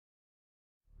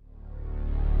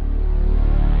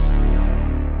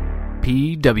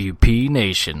PWP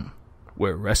Nation,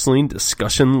 where wrestling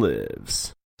discussion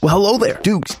lives. Well, hello there.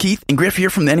 Dukes, Keith, and Griff here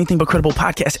from the Anything But Credible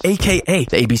podcast, a.k.a.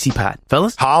 the ABC Pod.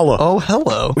 Fellas? Holla. Oh,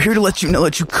 hello. We're here to let you know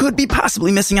that you could be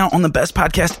possibly missing out on the best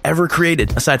podcast ever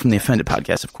created, aside from the Offended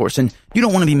podcast, of course, and you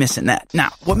don't want to be missing that. Now,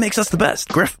 what makes us the best?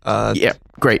 Griff? Yeah,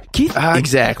 great. Keith?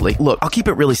 Exactly. Look, I'll keep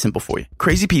it really simple for you.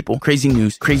 Crazy people, crazy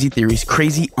news, crazy theories,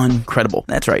 crazy uncredible.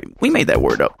 That's right. We made that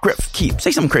word up. Griff, Keith,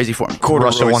 say something crazy for me.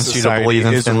 Russia wants you to believe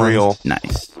in Finland. Real.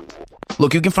 Nice.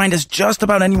 Look, you can find us just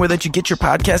about anywhere that you get your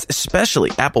podcast,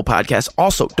 especially Apple Podcasts.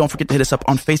 Also, don't forget to hit us up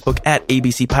on Facebook at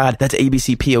ABC Pod. That's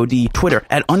ABC Pod. Twitter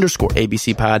at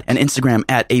 _ABC Pod. And Instagram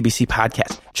at ABC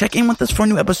Podcast. Check in with us for a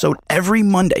new episode every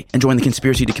Monday and join the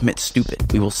conspiracy to commit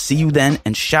stupid. We will see you then,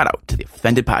 and shout out to the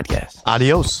Offended Podcast.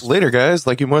 Adios. Later, guys.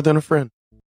 Like you more than a friend.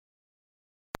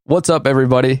 What's up,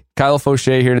 everybody? Kyle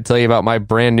Fauché here to tell you about my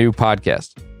brand new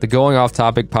podcast, the Going Off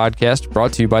Topic podcast,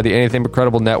 brought to you by the Anything But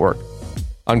Credible Network.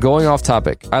 On Going Off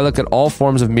Topic, I look at all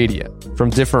forms of media, from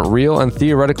different real and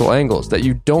theoretical angles that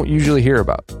you don't usually hear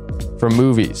about. From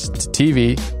movies, to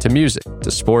TV, to music, to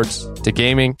sports, to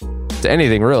gaming, to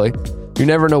anything really. You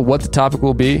never know what the topic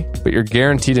will be, but you're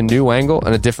guaranteed a new angle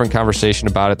and a different conversation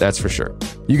about it, that's for sure.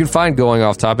 You can find Going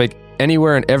Off Topic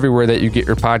anywhere and everywhere that you get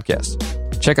your podcasts.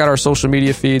 Check out our social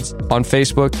media feeds on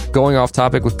Facebook, Going Off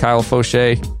Topic with Kyle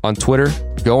Fauché, on Twitter,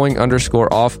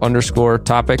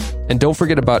 going_off_topic, and don't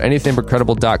forget about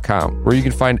anythingbutcredible.com, where you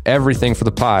can find everything for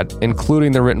the pod,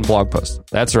 including the written blog post.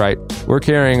 That's right, we're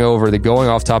carrying over the Going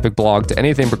Off Topic blog to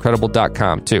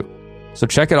anythingbutcredible.com too. So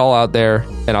check it all out there,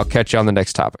 and I'll catch you on the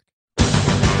next topic.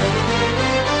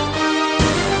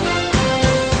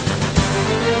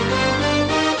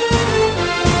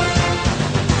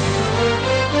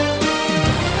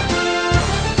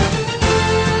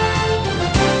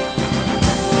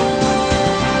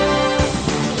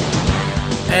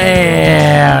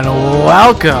 And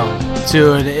welcome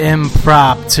to an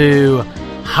impromptu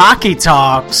Hockey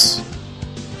Talks.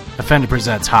 Offended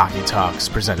presents Hockey Talks,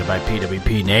 presented by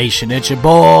PWP Nation. It's your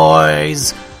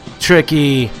boys,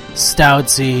 Tricky,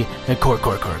 Stoutsy, and Court.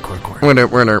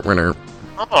 Winner.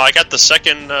 Oh, I got the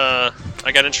second. I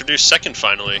got introduced second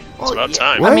finally. It's about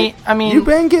time. What? I mean, You've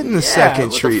been getting the second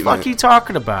what treatment. What the fuck are you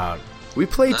talking about? We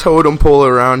play totem pole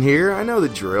around here. I know the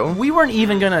drill. We weren't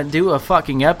even gonna do a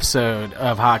fucking episode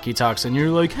of Hockey Talks, and you're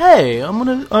like, "Hey,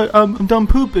 I'm done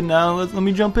pooping now. Let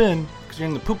me jump in," because you're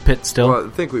in the poop pit still. Well, I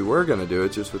think we were going to do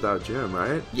it just without Jim,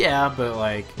 right? Yeah, but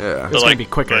Yeah. it's gonna be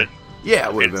quicker. Yeah,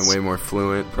 it would have been way more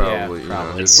fluent, probably.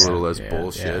 probably, Just a little less yeah,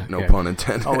 bullshit. No yeah. pun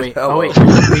intended. Oh wait, Hello. Will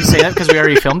you say that because we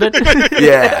already filmed it?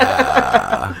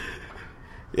 Yeah.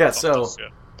 Yeah. So.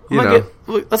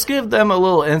 Let's give them a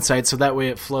little insight so that way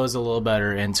it flows a little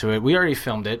better into it. We already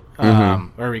filmed it,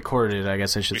 or recorded it, I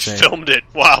guess I should say. We filmed it.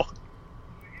 Wow.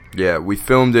 Yeah, we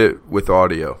filmed it with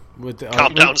audio.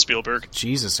 Calm down, Spielberg.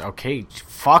 Jesus, okay.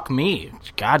 Fuck me.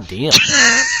 God damn.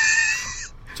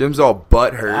 Jim's all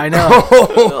butthurt. I know.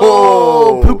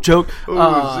 Oh, poop joke.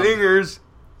 Zingers.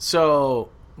 So,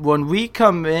 when we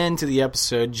come into the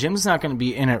episode, Jim's not going to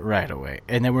be in it right away.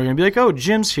 And then we're going to be like, oh,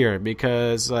 Jim's here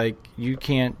because, like, you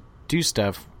can't do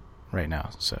stuff right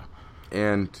now. So,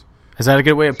 And is that a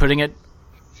good way of putting it,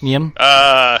 Yim?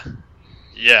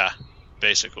 Yeah,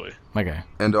 basically. Okay.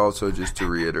 and also just to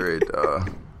reiterate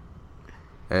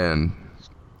and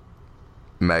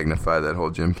magnify that whole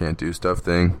Jim can't do stuff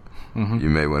thing, you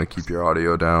may want to keep your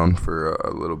audio down for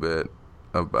a little bit,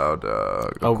 about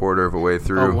a quarter of a way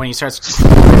through. Oh, when he starts,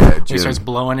 Jim, he starts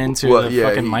blowing into the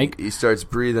fucking mic. He starts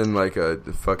breathing like a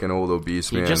fucking old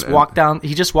obese man. He just walked up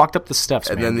the steps,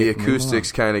 and man. then the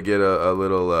acoustics kind of get a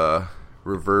little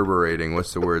reverberating.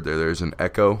 What's the word there? There's an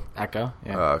echo. Echo?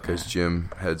 Yeah. Because Jim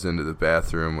heads into the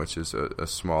bathroom, which is a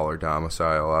smaller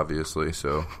domicile, obviously,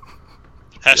 so...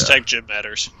 Hashtag Jim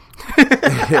matters.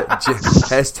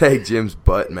 Hashtag Jim's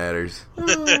butt matters.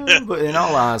 But in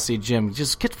all honesty, Jim,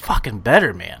 just get fucking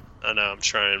better, man. I know, I'm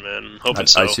trying, man. I'm hoping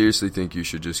so. I seriously think you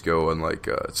should just go on, like,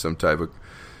 some type of...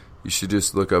 You should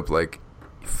just look up, like,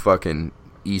 fucking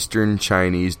Eastern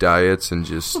Chinese diets and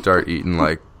just start eating,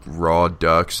 like, raw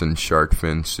ducks and shark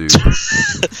fin soup.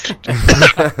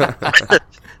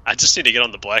 I just need to get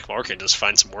on the black market and just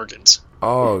find some organs.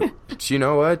 Oh, you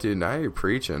know what, dude? Now you're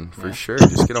preaching, for sure.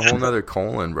 Just get a whole nother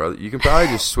colon, brother. You can probably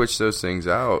just switch those things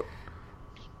out.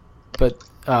 But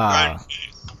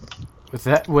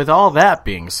with all that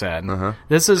being said,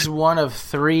 this is one of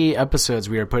 3 episodes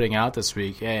we are putting out this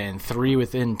week, and 3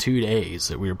 within 2 days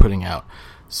that we are putting out.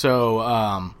 So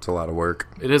it's a lot of work.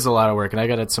 It is a lot of work, and I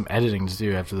got some editing to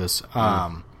do after this.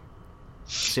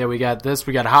 So yeah, we got this.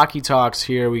 We got Hockey Talks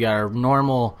here. We got our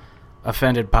normal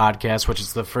Offended Podcast, which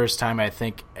is the first time I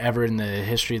think ever in the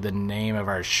history of the name of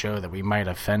our show that we might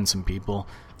offend some people.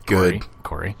 Good.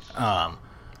 Corey.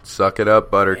 Suck it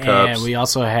up, Buttercups. And we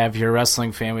also have Your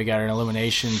Wrestling Fan. We got an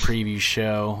Elimination preview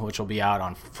show, which will be out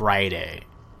on Friday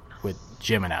with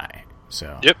Jim and I.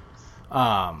 So, Yep.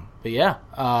 But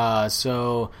yeah,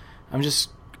 so I'm just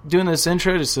doing this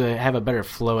intro just to have a better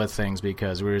flow of things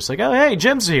because we're just like, oh, hey,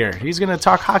 Jim's here. He's going to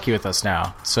talk hockey with us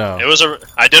now. So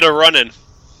I did a run-in.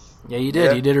 Yeah, you did.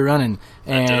 Yeah. You did a running. I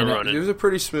did a And run-in. It was a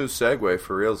pretty smooth segue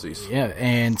for realsies. yeah,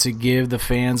 and to give the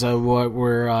fans of what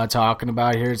we're talking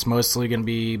about here, it's mostly going to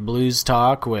be blues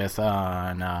talk with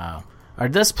our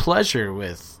displeasure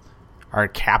with our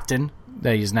captain,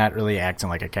 that he's not really acting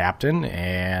like a captain,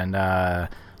 and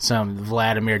some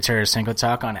Vladimir Tarasenko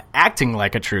talk on acting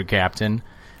like a true captain,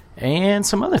 and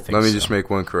some other things. Let me just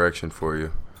make one correction for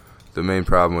you. The main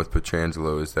problem with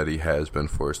Pietrangelo is that he has been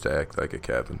forced to act like a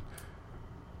captain.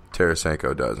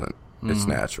 Tarasenko doesn't. It's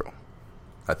natural.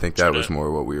 I think that was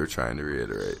more what we were trying to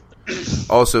reiterate.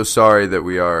 Also, sorry that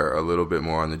we are a little bit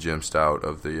more on the Jim Stout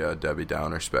of the Debbie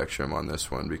Downer spectrum on this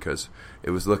one because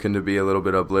it was looking to be a little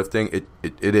bit uplifting.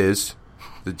 It is.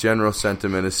 The general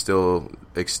sentiment is still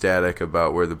ecstatic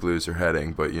about where the Blues are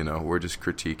heading, but, we're just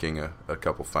critiquing a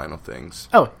couple final things.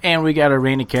 Oh, and we got a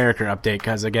Randy character update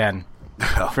because, again,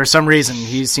 for some reason,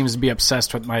 he seems to be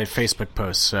obsessed with my Facebook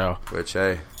posts. So, Which,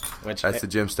 hey, that's the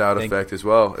Jim Stout effect as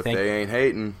well. If they ain't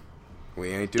hating, we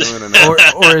ain't doing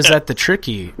enough. or is that the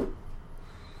tricky?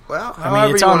 Well, I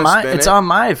mean, it's on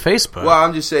my Facebook. Well,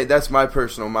 I'm just saying that's my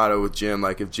personal motto with Jim.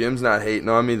 Like, if Jim's not hating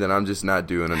on me, then I'm just not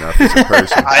doing enough as a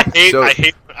person.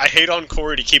 I hate on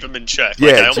Corey to keep him in check.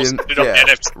 Yeah, I almost Jim. ended up Yeah,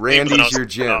 NFT Randy's your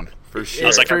Jim for sure. I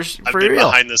was like, For I've been real.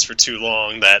 behind this for too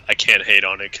long that I can't hate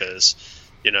on it because,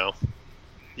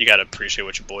 you got to appreciate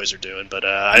what your boys are doing. But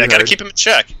I got to keep him in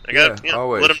check. I got to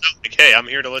always. let him know, like, hey, I'm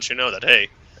here to let you know that, hey,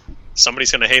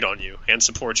 somebody's going to hate on you and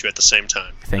support you at the same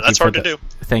time. That's hard to do.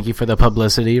 Thank you for the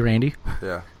publicity, Randy.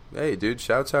 Yeah. Hey, dude,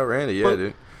 shouts out Randy. Yeah,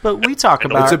 dude. But we talk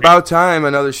about It's about time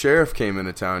another sheriff came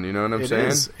into town. You know what I'm it saying?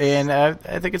 is, and I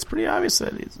think it's pretty obvious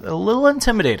that he's a little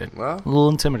intimidated. Well, a little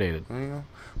intimidated. there you go.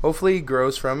 Hopefully he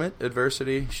grows from it.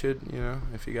 Adversity should,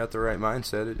 if you got the right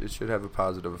mindset, it should have a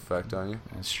positive effect on you.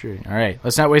 That's true. All right,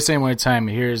 let's not waste any more time.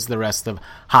 Here's the rest of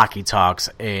Hockey Talks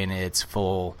in its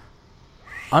full,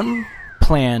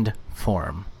 unplanned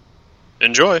form.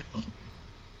 Enjoy.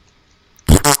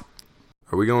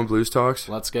 Are we going Blues Talks?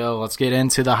 Let's go. Let's get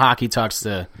into the Hockey Talks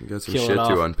to You got some kill shit it to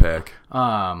off. unpack.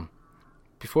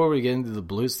 Before we get into the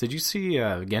Blues, did you see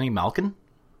Genny Malkin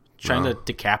trying to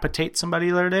decapitate somebody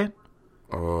the other day?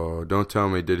 Oh, don't tell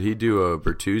me. Did he do a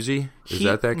Bertuzzi? Is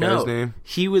that guy's no. name?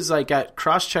 He was got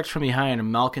cross-checked from behind,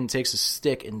 and Malkin takes a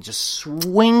stick and just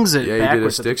swings it Yeah, he did a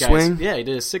backwards at the stick guys. swing? Yeah, he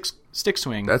did a stick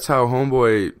swing. That's how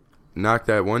Homeboy knocked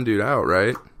that one dude out,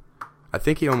 right? I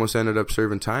think he almost ended up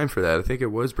serving time for that. I think it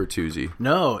was Bertuzzi.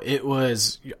 No, it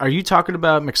was... Are you talking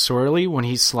about McSorley when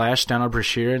he slashed Donald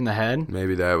Brashear in the head?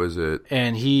 Maybe that was it.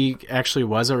 And he actually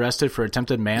was arrested for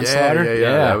attempted manslaughter?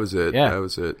 Yeah, that was it. Yeah. That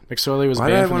was it. McSorley was Why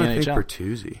did I banned from the want to think NHL.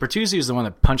 Bertuzzi? Bertuzzi was the one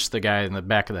that punched the guy in the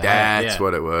back of the head. That's Yeah.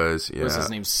 what it was. Yeah. What was his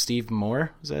name? Steve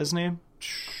Moore? Is that his name?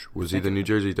 Was he the New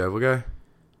Jersey Devil guy?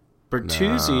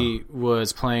 Bertuzzi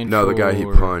was playing No, for... the guy he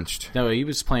punched. No, he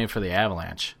was playing for the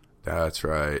Avalanche. That's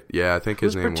right. Yeah, I think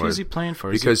his Who's name was. Bertuzzi playing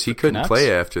for? Is Because he couldn't Canucks?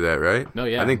 play after that, right? No,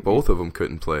 yeah. I think both of them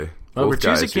couldn't play. Oh, Both Bertuzzi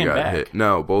guys who came got back. hit.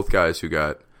 No, both guys who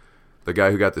got... The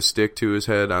guy who got the stick to his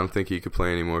head, I don't think he could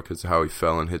play anymore because of how he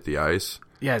fell and hit the ice.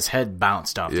 Yeah, his head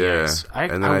bounced off the Yeah. ice.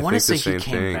 And then I I want to think say the he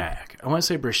same came thing. back. I want to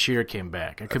say Brashear came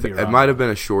back. I could be wrong. It might have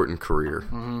been a shortened career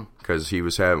because he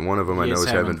was having... One of them I know was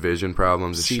having vision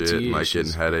problems and CT shit, and like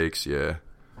issues. getting headaches, yeah.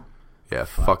 Yeah,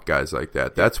 fuck guys like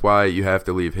that. That's why you have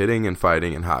to leave hitting and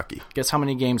fighting in hockey. Guess how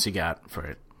many games he got for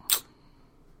it?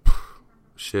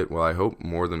 Shit, well, I hope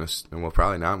more than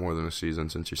probably not more than a season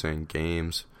since you're saying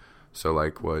games. So,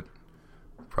 like, what,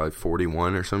 probably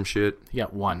 41 or some shit? He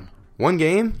got one. One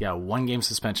game? Yeah, 1 game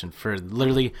suspension for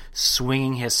literally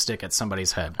swinging his stick at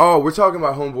somebody's head. Oh, we're talking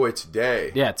about Homeboy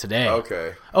today. Yeah, today.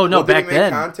 Okay. Oh, no, Well, did he back make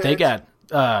then, contact? they got...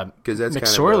 'Cause that's kind of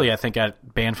McSorley, I think, got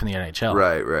banned from the NHL.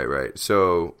 Right.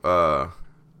 So,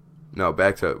 no,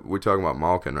 back to... We're talking about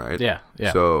Malkin, right? Yeah.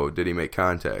 So, did he make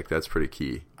contact? That's pretty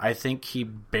key. I think he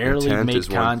barely Intent made is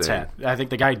one contact. I think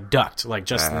the guy ducked,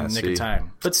 just in the nick see. of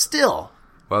time. But still...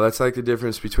 Well, that's like the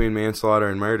difference between manslaughter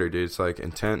and murder, dude. It's like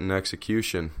intent and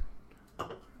execution.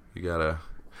 You gotta...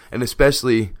 And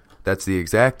especially, that's the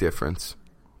exact difference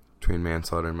between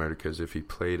manslaughter and murder, because if he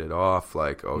played it off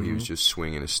like, he was just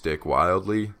swinging a stick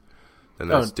wildly, then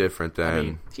that's different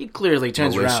than he clearly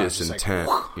turns around. malicious just intent.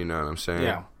 Like, you know what I'm saying?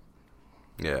 yeah.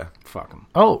 Yeah. Fuck him.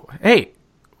 Oh, hey,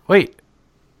 wait.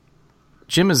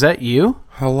 Jim, is that you?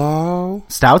 Hello?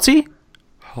 Stoutsy?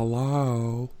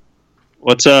 Hello?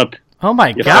 What's up? Oh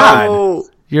my God. Oh.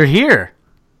 You're here.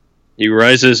 He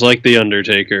rises like the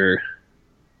Undertaker.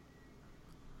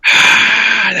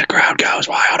 The crowd goes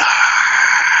wild.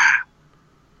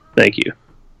 Thank you.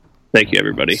 Thank you,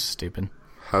 everybody. Stupid.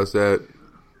 How's that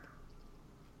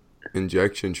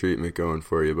injection treatment going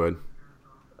for you, bud?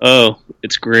 Oh,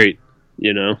 it's great.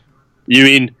 You know, you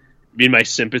mean my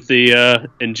sympathy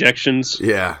injections?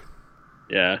 Yeah.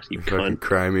 Yeah, you Fucking cunt.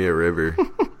 cry me a river.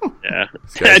 Yeah,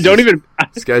 guy's I don't just- even.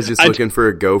 This guy's just looking for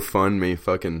a GoFundMe.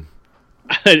 Fucking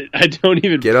I don't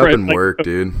even get up press, and like, work,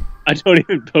 dude. I don't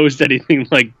even post anything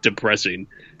like depressing.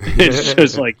 It's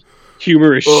just like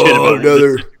humorous shit Oh, about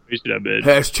another the situation I'm in.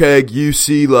 hashtag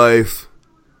UC life.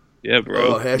 Yeah,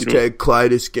 bro. Oh, hashtag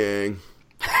Clytus gang.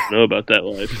 You don't know about that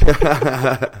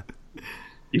life.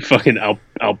 You fucking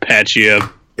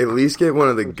Alpachia. At least get one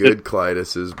of the good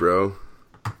Clytuses, bro.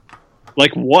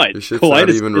 Like what? This shit's not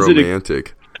even isn't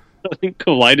romantic. I think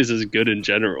colitis is good in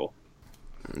general.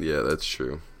 Yeah, that's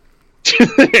true.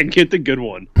 Get the good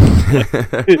one.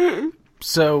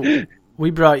 So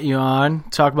we brought you on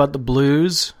talk about the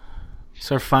Blues.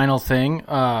 It's our final thing.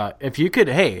 If you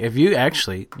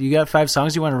got 5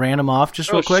 songs you want to random off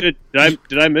just real quick? Shit.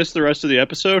 Did I miss the rest of the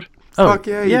episode? Oh, Fuck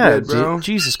yeah, you did, bro.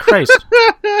 Jesus Christ.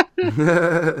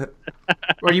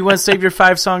 Or you want to save your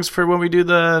 5 songs for when we do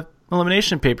the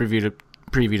elimination pay-per-view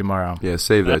preview tomorrow? Yeah,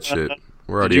 save that shit.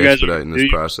 We're already you guys- expediting this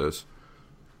process.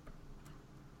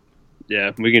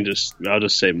 Yeah, we can just. I'll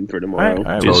just save them for All tomorrow.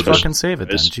 right, Told let's you. fucking save it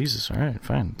then. Yes. Jesus, all right,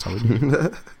 fine. That's all we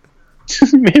do.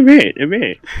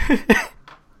 Me.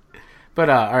 But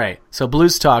all right, so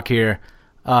Blues talk here.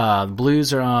 The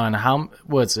Blues are on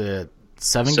what's it?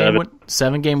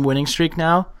 7 game winning streak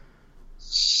now,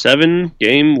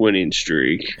 7-game winning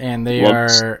streak. and they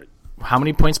Once. are how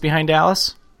many points behind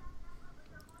Dallas?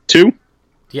 2.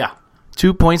 Yeah,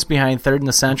 2 points behind third in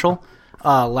the Central.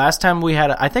 Last time we had,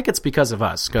 I think it's because of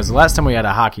us, because the last time we had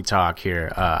a hockey talk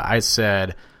here, I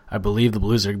said I believe the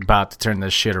Blues are about to turn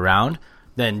this shit around.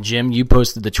 Then Jim, you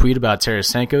posted the tweet about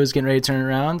Tarasenko is getting ready to turn it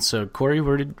around. So Corey,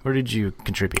 where did you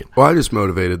contribute? Well, I just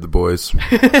motivated the boys.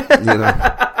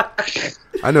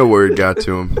 I know where it got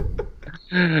to them.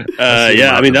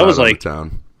 Yeah, I mean that was like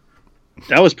town.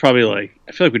 that was probably like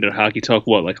I feel like we did a hockey talk.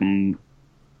 What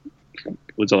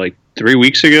was it like 3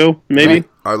 weeks ago? Maybe.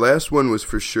 Our last one was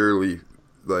for surely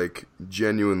like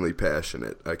genuinely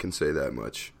passionate. I can say that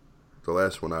much. The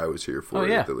last one I was here for,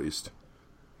 yeah. at the least.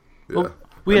 Yeah. Well,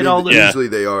 we had all the- usually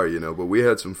they are, but we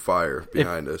had some fire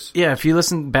behind us. Yeah, if you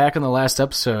listen back on the last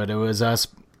episode, it was us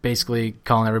basically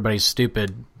calling everybody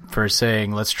stupid for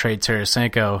saying let's trade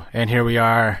Tarasenko, and here we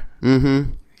are.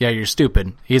 Mm-hmm. Yeah, you're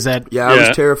stupid. He's at I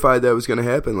was terrified that was going to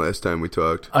happen last time we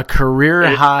talked. a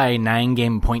career high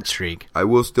 9-game point streak. I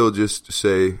will still just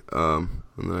say, and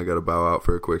then I got to bow out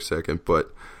for a quick second,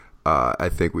 but I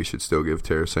think we should still give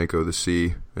Tarasenko the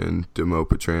C and demote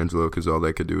Pietrangelo because all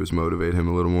that could do is motivate him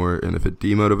a little more. And if it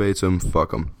demotivates him,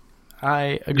 fuck him.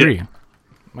 I agree. Yeah.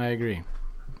 I agree.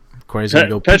 Corey's gonna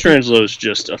go. Pietrangelo's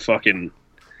just a fucking.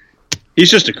 He's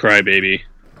just a crybaby.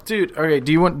 Dude, okay.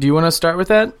 Do you want to start with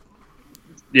that?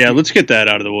 Yeah, let's get that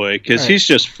out of the way because All right. he's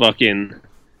just fucking.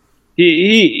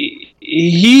 He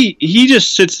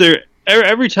just sits there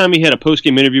every time he had a post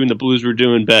game interview and the Blues were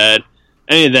doing bad.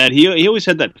 Any of that, he always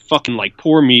had that fucking like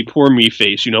poor me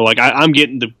face. Like I'm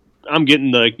getting the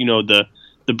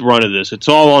the brunt of this. It's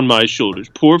all on my shoulders.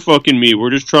 Poor fucking me. We're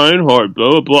just trying hard.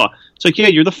 Blah blah blah. It's like, yeah,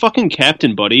 you're the fucking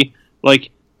captain, buddy.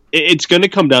 Like it's gonna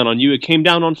come down on you. It came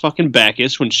down on fucking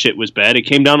Backus when shit was bad. It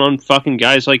came down on fucking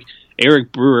guys like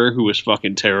Eric Brewer, who was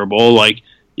fucking terrible. Like,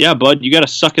 yeah, bud, you got to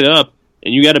suck it up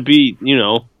and you got to be,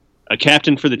 a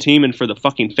captain for the team and for the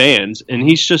fucking fans. And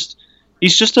he's just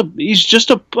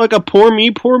like a poor me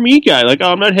guy. Like,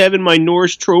 oh, I'm not having my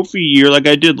Norris Trophy year like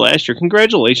I did last year.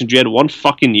 Congratulations, you had one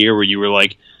fucking year where you were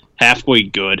like halfway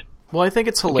good. Well, I think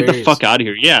it's hilarious. Get the fuck out of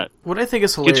here. Yeah, What I think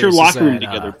is hilarious. get your locker is room that,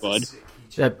 together, bud.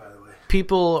 That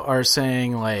people are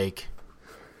saying like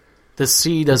the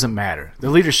C doesn't matter, the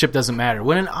leadership doesn't matter,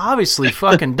 when it obviously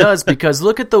fucking does. Because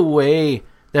look at the way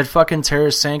that fucking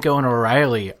Tarasenko and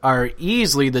O'Reilly are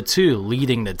easily the two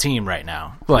leading the team right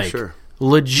now. Like, sure.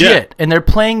 legit. Yeah. And they're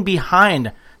playing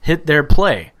behind their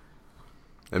play.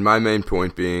 And my main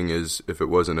point being is if it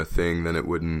wasn't a thing, then it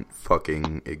wouldn't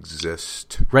fucking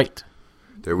exist. Right.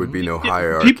 There would be no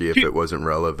hierarchy if it wasn't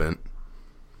relevant.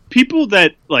 People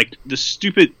that, like, the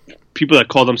stupid people that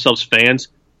call themselves fans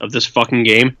of this fucking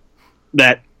game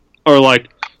that are like,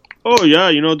 oh, yeah,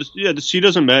 the C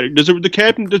doesn't matter. Does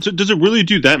it really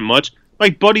do that much?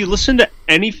 Like, buddy, listen to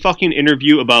any fucking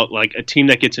interview about, like, a team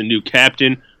that gets a new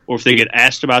captain, or if they get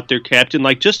asked about their captain,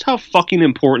 like, just how fucking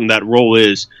important that role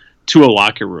is to a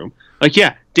locker room. Like,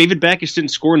 yeah, David Backus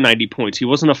didn't score 90 points. He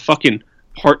wasn't a fucking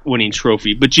heart-winning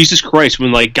trophy. But Jesus Christ,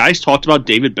 when, like, guys talked about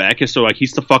David Backus, they're like,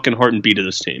 he's the fucking heart and beat of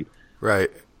this team. Right.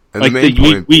 And like, the main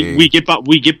point being... we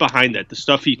get behind that. The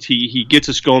stuff he gets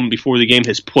us going before the game,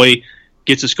 his play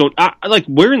gets us going. Like,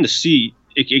 we're in the sea.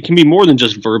 It can be more than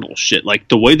just verbal shit. Like,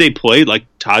 the way they play, like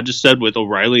Todd just said with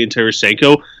O'Reilly and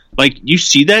Tarasenko, like, you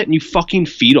see that and you fucking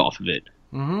feed off of it.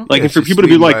 Mm-hmm. Like, Yeah, and for just people to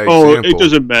be lead like, by oh, example. it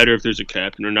doesn't matter if there's a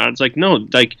captain or not. It's like, no,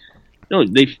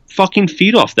 they fucking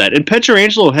feed off that. And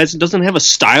Pietrangelo doesn't have a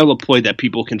style of play that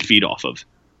people can feed off of.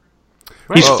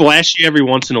 He's Well, flashy every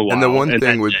once in a while. And the one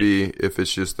thing would that's be if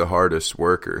it's just the hardest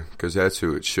worker, because that's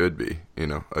who it should be. You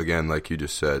know, again, like you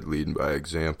just said, leading by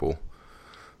example.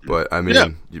 But I mean, Yeah,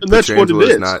 and that's what it Pietrangelo is.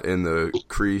 is not in the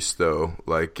crease though,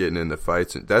 like getting into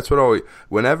fights. And that's what always.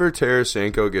 Whenever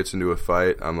Tarasenko gets into a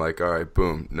fight, I'm like, all right,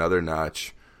 boom, another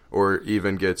notch, or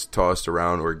even gets tossed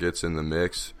around or gets in the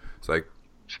mix. It's like,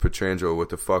 Pietrangelo, what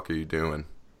the fuck are you doing?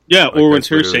 Yeah, Like, or when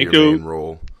that's literally your main Tarasenko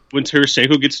role.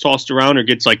 gets tossed around or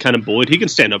gets like kind of bullied, he can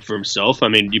stand up for himself. I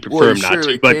mean, you prefer Well, him you not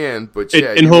surely to, but can, but yeah,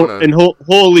 and you he'll wanna-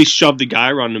 he'll at least shove the guy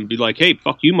around him and be like, "Hey,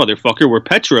 fuck you, motherfucker." Where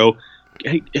Petro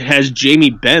has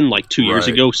Jamie Benn like 2 years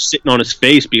Right. ago sitting on his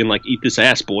face, being like, "Eat this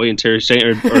ass, boy," and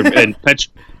and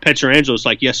Petrangelo's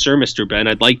like, "Yes, sir, Mr. Ben,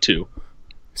 I'd like to."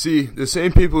 See, the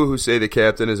same people who say the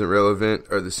captain isn't relevant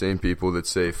are the same people that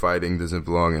say fighting doesn't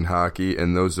belong in hockey,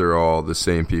 and those are all the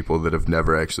same people that have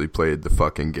never actually played the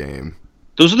fucking game.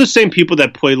 Those are the same people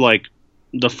that play like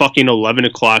the fucking 11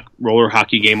 o'clock roller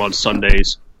hockey game on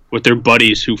Sundays with their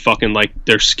buddies who fucking like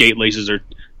their skate laces are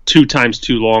 2 times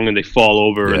too long and they fall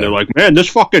over Yeah. and they're like, "Man, this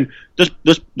fucking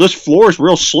this floor is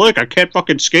real slick. I can't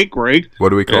fucking skate great." What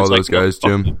do we And call it's those like, no, guys,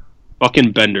 Jim?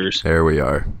 Fucking benders. There we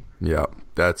are. Yeah,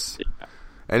 that's...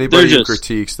 Anybody They're who just-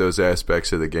 critiques those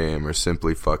aspects of the game are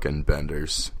simply fucking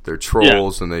benders. They're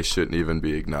trolls, and they shouldn't even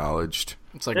be acknowledged.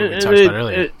 It's like what we talked about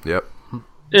earlier. Yep,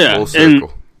 Yeah, full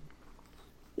circle.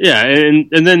 and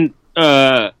then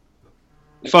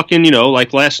fucking, you know,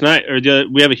 like last night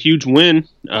we have a huge win,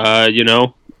 you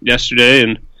know, yesterday,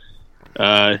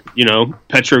 and you know,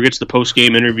 Petro gets the post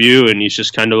game interview and he's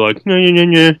just kind of like,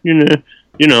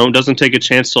 you know, doesn't take a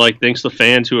chance to like thanks the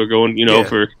fans who are going, you know, Yeah.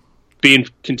 for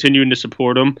continuing to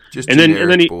support him. Just and generic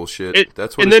then he, bullshit.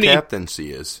 That's what and his then he-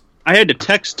 captaincy is. I had to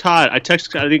text Todd. I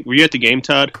think, were you at the game,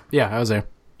 Todd? Yeah, I was there.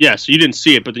 Yeah, so you didn't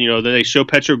see it, but then, you know, then they show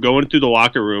Petro going through the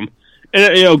locker room,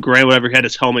 and, you know, Grant, whatever, had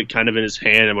his helmet kind of in his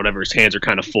hand, and whatever, his hands are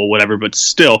kind of full, whatever, but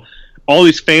still, all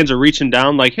these fans are reaching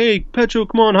down like, "Hey, Petro,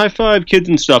 come on, high five, kids,"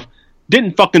 and stuff.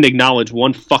 Didn't fucking acknowledge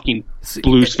one fucking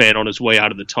Blues fan on his way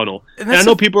out of the tunnel. And I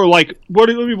know people are like,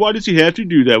 why does he have to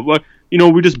do that? What, you know,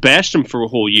 we just bashed him for a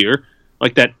whole year,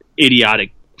 like that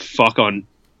idiotic fuck on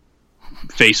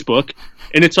Facebook.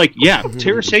 And it's like, yeah,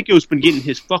 Tarasenko's been getting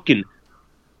his fucking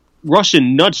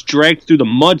Russian nuts dragged through the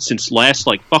mud since last,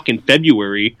 like, fucking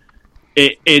February.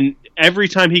 And every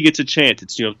time he gets a chance,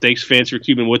 it's, you know, thanks fans for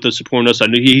keeping with us, supporting us. I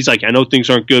know he's like, I know things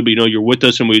aren't good, but, you know, you're with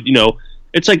us, and we, you know,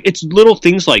 it's like, it's little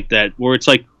things like that where it's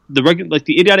like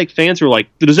the idiotic fans are like,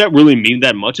 does that really mean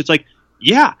that much? It's like,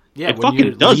 yeah, it when you're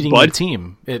fucking does, leading bud. the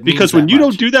team, it Because means when that you much.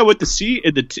 don't do that with the C,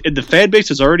 and the fan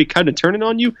base is already kind of turning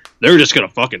on you, they're just gonna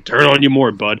fucking turn on you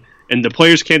more, bud. And the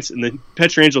players can't, and the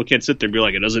Pietrangelo can't sit there and be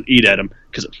like, it doesn't eat at him,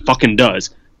 because it fucking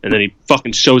does. And then he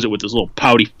fucking shows it with his little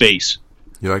pouty face.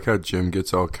 You like how Jim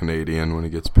gets all Canadian when he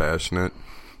gets passionate?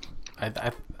 I do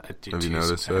Have you too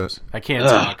noticed sometimes. that? I can't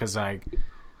talk because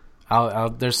I'll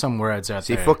there's some words out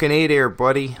there. fucking ate here,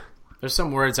 buddy. There's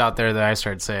some words out there that I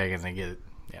start saying and they get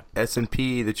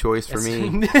S&P, the choice for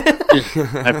me.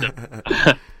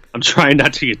 I'm trying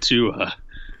not to get too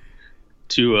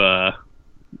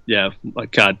yeah,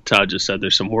 like Todd just said,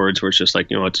 there's some words where it's just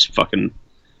like, you know, it's fucking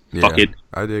fuck it.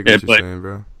 I dig Yeah, what you're saying,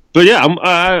 bro. But yeah,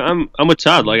 I'm with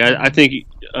Todd. Like I think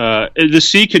the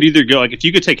C could either go, like, if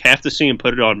you could take half the C and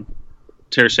put it on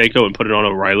Tarasenko and put it on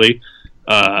O'Reilly,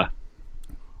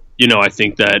 you know, I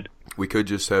think that We could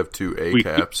just have 2 A We-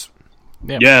 caps.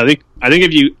 yeah, I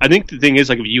think the thing is,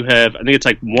 like, if you have, I think it's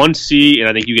like 1 C and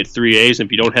I think you get 3 A's, and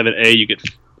if you don't have an A, if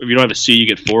you don't have a C, you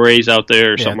get 4 A's out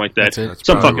there or something like that. that's it. That's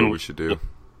Some probably fucking what we should do.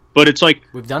 But it's like,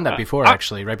 We've done that before,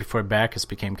 actually. Right before Backus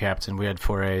became captain, we had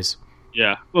 4 A's.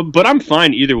 yeah, but I'm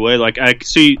fine either way. Like I could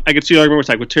see the argument where it's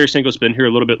like, with Tarasenko's been here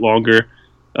a little bit longer,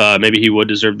 maybe he would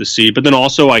deserve the C. But then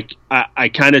also, like,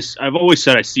 I've always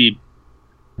said I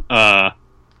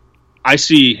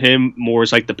see him more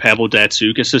as like the Pavel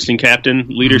Datsyuk assistant captain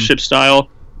leadership style,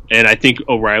 And I think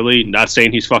O'Reilly, not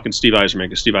saying he's fucking Steve Yzerman,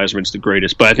 because Steve Yzerman's the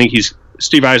greatest, but I think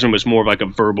Steve Yzerman was more of like a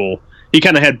verbal. He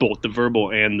kind of had both the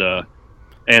verbal and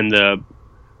the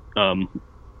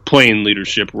playing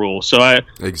leadership role. So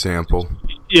example.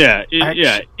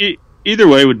 Either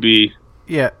way would be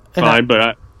fine.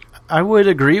 But I would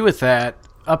agree with that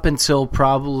up until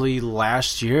probably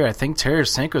last year. I think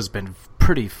Tarasenko's been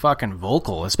pretty fucking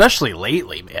vocal, especially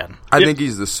lately, man. I think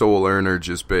he's the sole earner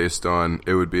just based on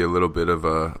it would be a little bit of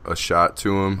a shot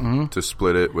to him to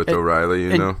split it with O'Reilly,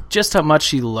 you know? Just how much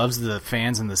he loves the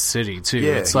fans in the city, too.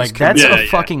 Yeah, it's like, that's a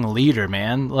fucking leader,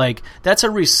 man. Like, that's a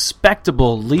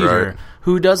respectable leader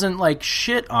who doesn't, like,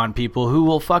 shit on people, who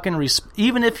will fucking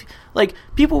even if, like,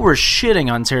 people were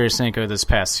shitting on Tarasenko this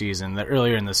past season,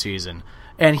 earlier in the season,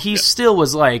 and he still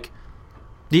was like,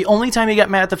 the only time he got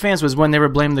mad at the fans was when they were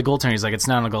blaming the goaltender. He's like, it's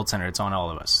not on the goaltender, it's on all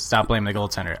of us. Stop blaming the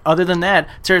goaltender. Other than that,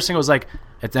 Tarasenko was like,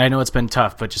 I know it's been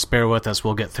tough, but just bear with us,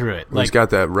 we'll get through it. He's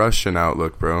got that Russian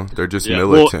outlook, bro. They're just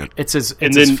militant. Well, it's his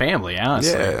family,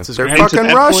 honestly. Yeah, it's his they're fucking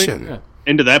Russian.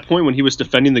 And to that point, when he was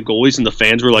defending the goalies and the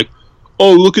fans were like,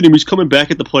 oh, look at him, he's coming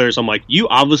back at the players. I'm like, you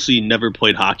obviously never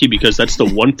played hockey, because that's the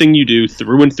one thing you do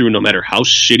through and through, no matter how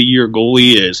shitty your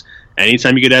goalie is.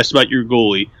 Anytime you get asked about your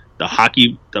goalie, the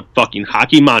fucking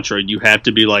hockey mantra, you have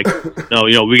to be like, no,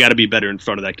 we got to be better in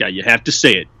front of that guy. You have to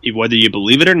say it. Whether you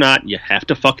believe it or not, you have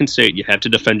to fucking say it. You have to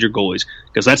defend your goalies,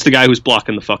 because that's the guy who's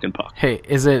blocking the fucking puck. Hey,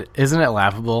 isn't it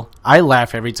laughable? I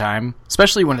laugh every time,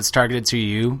 especially when it's targeted to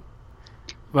you.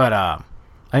 But I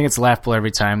think it's laughable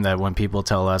every time that when people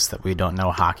tell us that we don't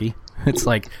know hockey. It's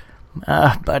like,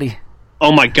 buddy.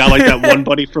 Oh my God, like that one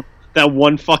buddy from that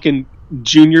one fucking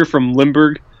junior from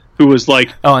Limburg, who was like,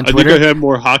 on Twitter? I think I have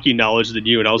more hockey knowledge than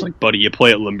you. And I was like, buddy, you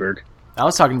play at Limburg. I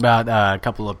was talking about a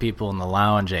couple of people in the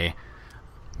lounge.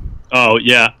 Oh,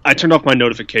 yeah. I turned off my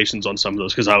notifications on some of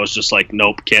those because I was just like,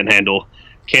 nope, can't handle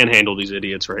these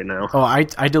idiots right now. Oh, I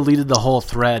deleted the whole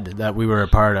thread that we were a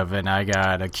part of, and I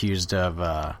got accused of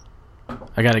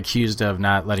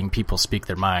not letting people speak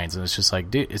their minds, and it's just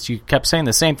like, dude, you kept saying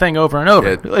the same thing over and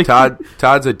over. Yeah, like,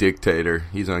 Todd's a dictator.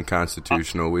 He's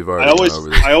unconstitutional. We've already gone over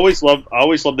this. I always love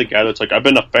the guy that's like, I've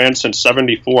been a fan since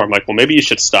 '74. I'm like, well, maybe you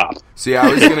should stop. See, I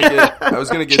was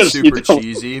gonna get super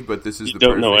cheesy, but this is the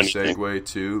perfect segue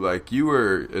too. Like, you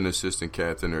were an assistant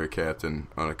captain or a captain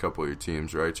on a couple of your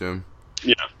teams, right, Jim?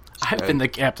 Yeah. I've been the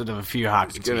captain of a few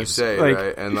hockey teams. I was gonna say,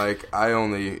 right? And like, I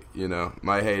only,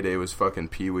 my heyday was fucking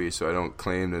pee-wee, so I don't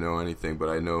claim to know anything, but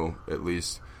I know at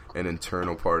least an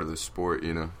internal part of the sport,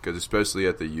 because especially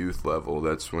at the youth level,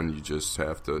 that's when you just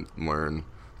have to learn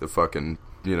the fucking,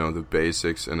 the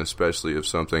basics, and especially of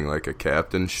something like a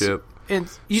captainship.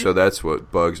 So that's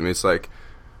what bugs me. It's like,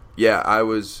 yeah, I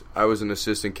was an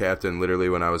assistant captain literally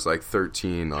when I was like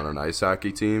 13 on an ice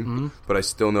hockey team, but I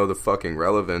still know the fucking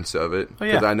relevance of it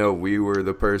because I know we were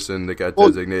the person that got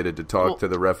designated to talk to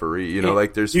the referee.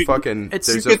 Like there's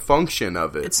a function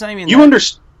of it. It's not even.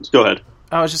 Go ahead.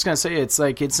 I was just gonna say it's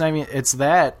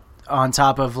that on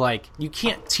top of like you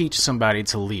can't teach somebody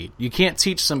to lead. You can't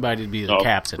teach somebody to be the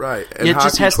captain. Right, and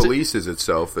hockey just polices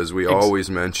itself, as we always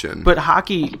mention. But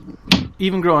hockey,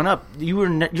 even growing up, you're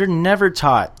never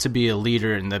taught to be a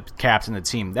leader and the captain of the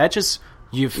team. That just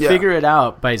you figure it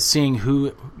out by seeing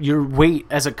who your weight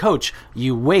as a coach.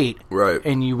 You wait, right,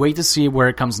 and you wait to see where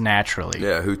it comes naturally.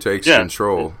 Yeah, who takes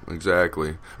control?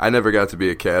 Exactly. I never got to be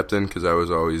a captain because I was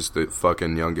always the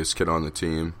fucking youngest kid on the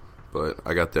team. But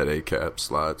I got that A-cap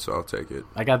slot, so I'll take it.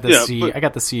 I got the C. I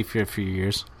got the C for a few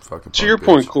years. Fucking to your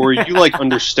point, Corey, you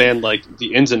understand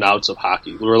the ins and outs of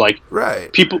hockey. We're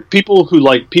right. People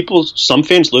who some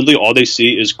fans literally all they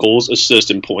see is goals,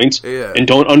 assists, and points, and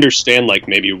don't understand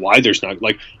maybe why there's not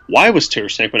why was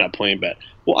Tarasenko not playing bad?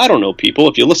 Well, I don't know, people.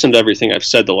 If you listen to everything I've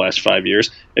said the last 5 years,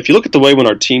 if you look at the way when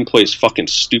our team plays fucking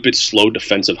stupid, slow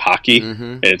defensive hockey,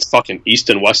 and it's fucking East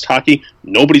and West hockey,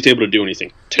 nobody's able to do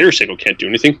anything. Tarasenko can't do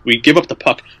anything. We give up the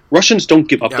puck. Russians don't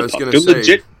give up the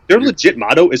puck. Their legit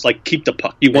motto is keep the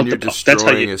puck. You want the puck. That's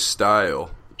how you. His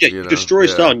style. Yeah, you destroy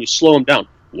his style and you slow him down.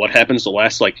 What happens the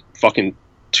last fucking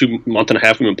 2 months and a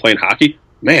half we've been playing hockey?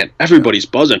 Man, everybody's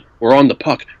buzzing. We're on the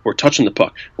puck. We're touching the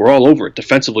puck. We're all over it,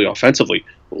 defensively, offensively.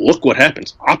 Look what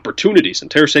happens. Opportunities. And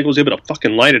Tarasenko was able to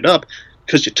fucking light it up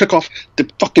because you took off the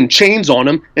fucking chains on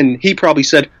him, and he probably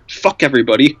said, fuck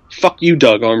everybody. Fuck you,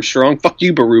 Doug Armstrong. Fuck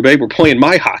you, Berube. We're playing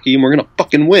my hockey, and we're going to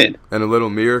fucking win. And a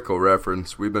little miracle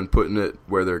reference. We've been putting it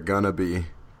where they're going to be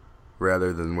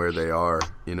rather than where they are.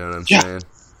 You know what I'm saying?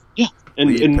 Yeah.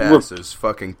 Lead pass is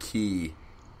fucking key.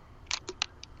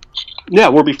 Yeah,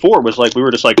 where before it was we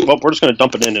were just well, we're just going to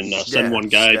dump it in and send one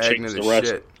guy, change the rest.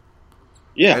 Shit.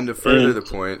 Yeah. And to further the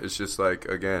point, it's just like,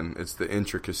 again, it's the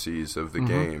intricacies of the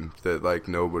game that, like,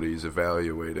 nobody's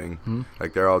evaluating.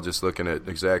 Like, they're all just looking at,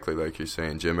 exactly like you're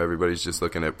saying, Jim, everybody's just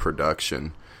looking at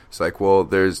production. It's like, well,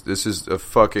 this is a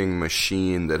fucking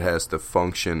machine that has to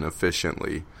function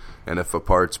efficiently. And if a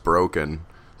part's broken,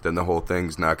 then the whole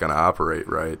thing's not going to operate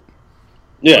right.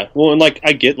 Yeah, well, and, like,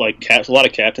 I get, like, a lot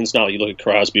of captains now, you look at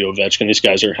Crosby, Ovechkin, these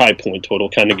guys are high point total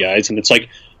kind of guys, and it's like,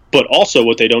 but also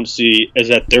what they don't see is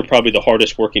that they're probably the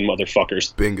hardest working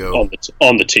motherfuckers Bingo.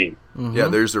 on the team. Yeah,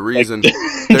 there's a reason.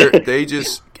 They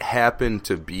just happen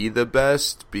to be the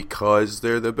best because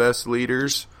they're the best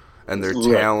leaders, and their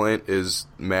talent is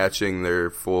matching their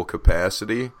full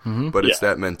capacity. But it's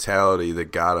that mentality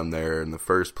that got them there in the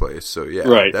first place. So,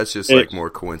 yeah, that's just, like, more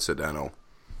coincidental.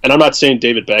 And I'm not saying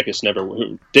David Backes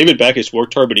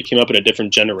worked hard, but he came up in a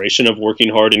different generation of working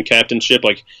hard in captainship.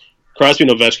 Like, Crosby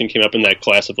and Ovechkin came up in that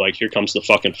class of, like, here comes the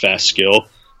fucking fast skill.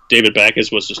 David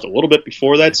Backes was just a little bit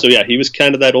before that. So, yeah, he was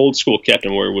kind of that old school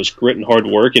captain where it was grit and hard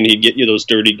work, and he'd get you those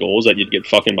dirty goals that you'd get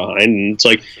fucking behind. And it's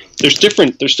like, there's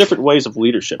different ways of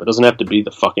leadership. It doesn't have to be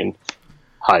the fucking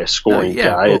highest scoring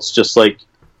guy. Well, it's just like,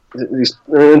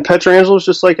 and Pietrangelo's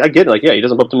just like, I get it. Like, yeah, he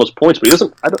doesn't put up the most points, but he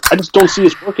doesn't, I just don't see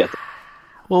his work ethic.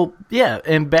 Well, yeah,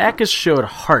 and Backes showed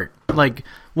heart. Like,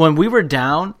 when we were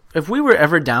down, if we were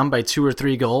ever down by 2 or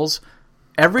 3 goals,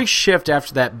 every shift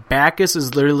after that, Backes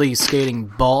is literally skating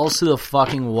balls to the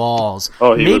fucking walls.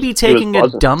 Maybe taking a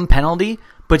dumb penalty,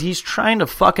 but he's trying to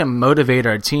fucking motivate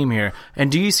our team here.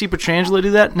 And do you see Pietrangelo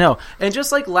do that? No. And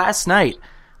just like last night,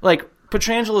 like,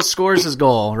 Pietrangelo scores his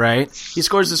goal, right? He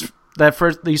scores his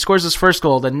first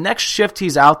goal. The next shift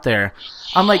he's out there,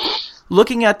 I'm like,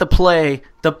 looking at the play,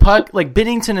 the puck, like,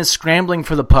 Binnington is scrambling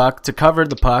for the puck to cover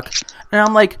the puck, and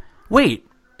I'm like, wait,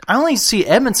 I only see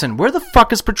Edmondson. Where the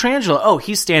fuck is Pietrangelo? Oh,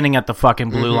 he's standing at the fucking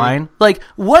blue line. Like,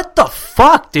 what the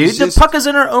fuck, dude? The puck is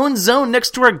in our own zone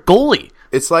next to our goalie.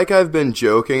 It's like I've been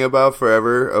joking about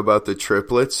forever about the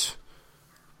triplets.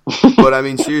 But, I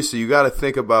mean, seriously, you got to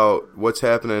think about what's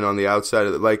happening on the outside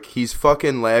of it. Like, he's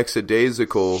fucking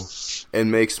lackadaisical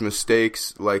and makes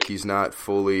mistakes like he's not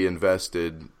fully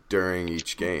invested during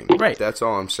each game. Right. That's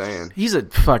all I'm saying. He's a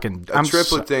fucking... A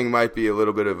triplet thing might be a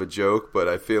little bit of a joke, but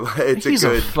I feel like it's he's a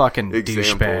good fucking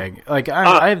example. douchebag. Like,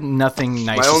 I have nothing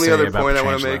nice to say about My only other point I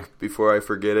want to Pietrangelo. make before I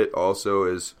forget it also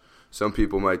is some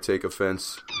people might take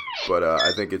offense, but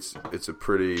I think it's a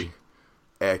pretty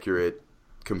accurate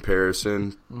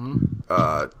comparison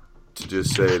to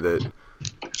just say that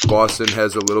Boston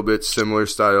has a little bit similar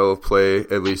style of play,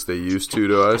 at least they used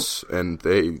to us, and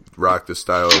they rock the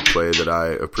style of play that I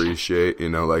appreciate, you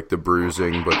know, like the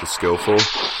bruising but the skillful.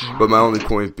 But my only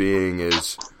point being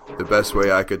is the best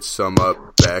way I could sum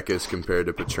up Backes compared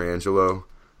to Pietrangelo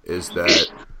is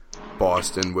that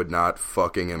Boston would not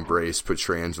fucking embrace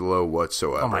Pietrangelo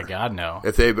whatsoever. Oh my god, no.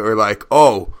 If they were like,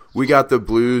 oh, we got the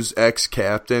Blues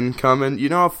ex-captain coming, you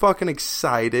know how fucking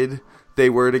excited they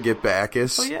were to get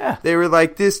Backes? Oh, yeah. They were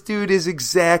like, this dude is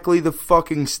exactly the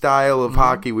fucking style of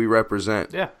hockey we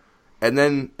represent. Yeah. And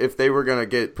then if they were going to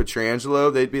get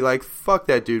Pietrangelo, they'd be like, fuck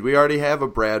that dude. We already have a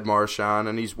Brad Marchand,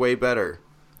 and he's way better.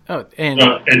 Oh, and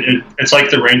it's like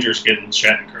the Rangers getting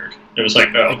Shattenkirk. It was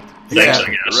like, oh, thanks,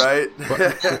 I guess.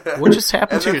 Right? what just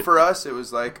happened and then for us, it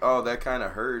was like, oh, that kind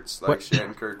of hurts. Like,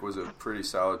 Shattenkirk was a pretty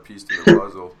solid piece to the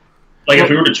puzzle. Like, if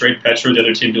we were to trade Petro, the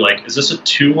other team would be like, is this a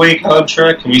 2-way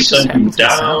contract? Can we send him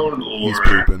down? Or... He's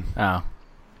pooping. Oh.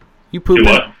 You pooping? Do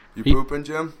what? You pooping,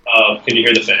 Jim? Can you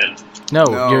hear the fan?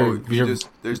 No, you're just,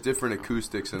 there's different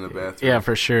acoustics in the bathroom. Yeah,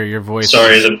 for sure. Your voice.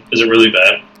 Sorry, is it really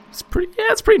bad? It's pretty.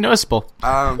 Yeah, it's pretty noticeable.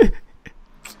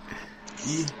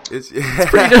 It's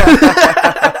pretty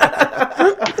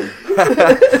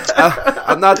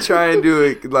I'm not trying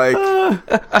to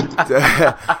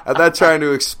I'm not trying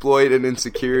to exploit an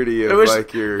insecurity of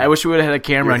I wish we would have had a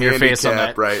camera on your face on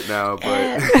that right now,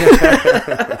 but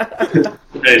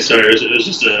hey, sorry,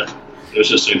 it was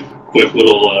just a quick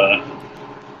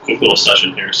little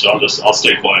session here, so I'll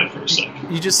stay quiet for a sec.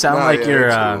 You just sound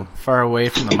you're far away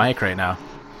from the mic right now.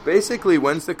 Basically,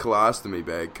 when's the colostomy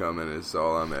bag coming is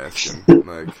all I'm asking.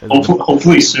 Like,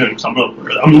 hopefully soon. I'm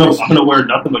gonna wear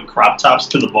nothing but crop tops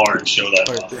to the bar and show that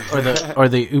off. Or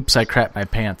the oops, I crapped my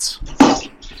pants.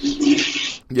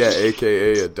 Yeah,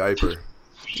 AKA a diaper.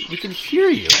 We can hear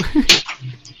you.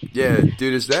 Yeah,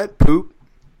 dude, is that poop?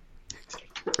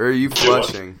 Or are you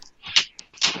flushing?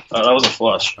 That was a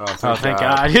flush. Oh, thank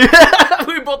God.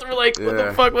 We both were like, what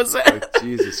the fuck was that? Like,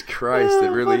 Jesus Christ, it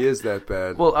really is that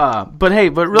bad. Well, but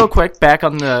real quick, back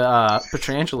on the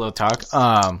Pietrangelo talk.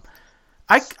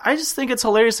 I just think it's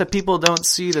hilarious that people don't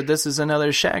see that this is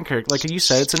another Shattenkirk. Like you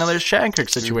said, it's another Shattenkirk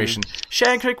situation.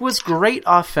 Shattenkirk was great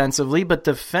offensively, but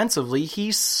defensively,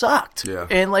 he sucked. Yeah.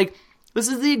 And, like, this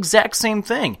is the exact same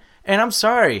thing. And I'm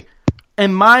sorry.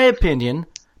 In my opinion,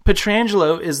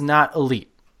 Pietrangelo is not elite.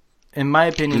 In my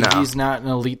opinion, he's not an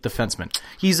elite defenseman.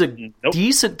 He's a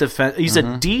decent He's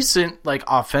a decent like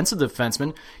offensive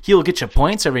defenseman. He'll get you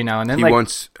points every now and then. He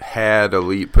once had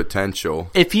elite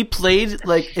potential. If he played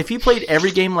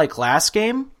every game like last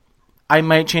game, I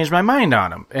might change my mind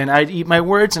on him, and I'd eat my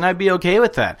words, and I'd be okay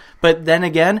with that. But then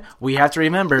again, we have to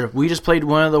remember, we just played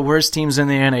one of the worst teams in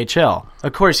the NHL.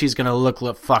 Of course he's going to look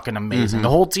fucking amazing. The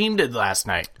whole team did last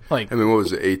night. Like, I mean, what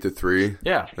was it, 8-3?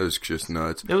 Yeah. It was just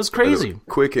nuts. It was crazy.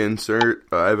 Quick insert.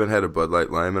 I haven't had a Bud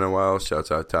Light Lime in a while.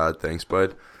 Shouts out Todd. Thanks,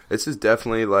 bud. This is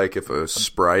definitely like if a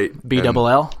Sprite...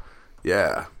 B-double-L?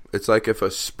 Yeah. It's like if a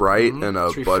Sprite and a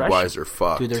Budweiser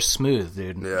fucked. Dude, they're smooth,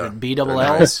 dude. Yeah.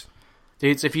 B-double-L's. Nice.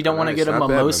 Dude, if you don't want to get a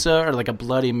mimosa or like a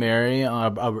Bloody Mary, a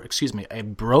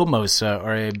bromosa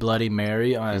or a Bloody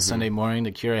Mary on a Sunday morning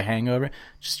to cure a hangover,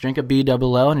 just drink a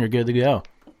B-double-L and you're good to go.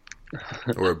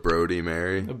 Or a Brody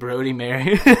Mary. A Brody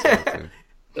Mary.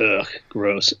 Ugh,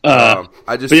 gross.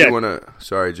 I just want to...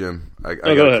 Sorry, Jim. I got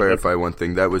to clarify one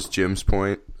thing. That was Jim's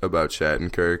point about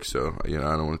Shattenkirk, so I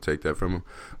don't want to take that from him.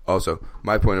 Also,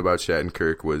 my point about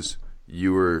Shattenkirk was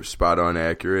you were spot on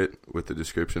accurate with the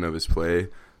description of his play,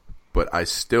 but I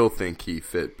still think he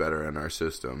fit better in our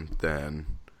system than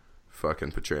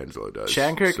fucking Pietrangelo does.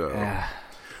 Shattenkirk? So,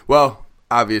 well,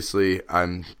 obviously,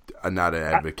 I'm not an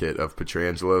advocate of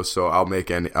Pietrangelo, so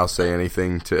I'll say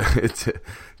anything to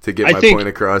get my point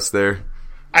across there.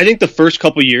 I think the first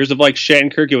couple years of like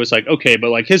Shattenkirk, it was like okay, but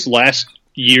like his last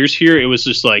years here, it was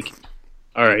just like,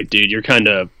 all right, dude, you're kind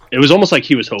of. It was almost like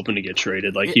he was hoping to get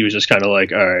traded. Like he was just kind of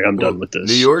like, all right, I'm done with this.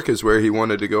 New York is where he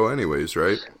wanted to go, anyways,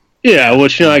 right? Yeah,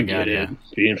 which I get it.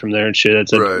 Being from there and shit,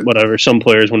 it's whatever. Some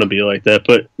players want to be like that,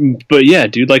 but yeah,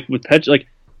 dude, like with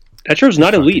Petro's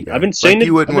not elite. I've been saying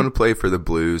you wouldn't want to play for the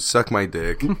Blues. Suck my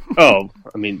dick. Oh,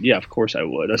 I mean, yeah, of course I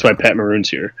would. That's why Pat Maroon's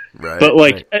here. Right. But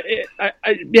like,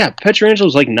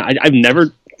 Pietrangelo's like I've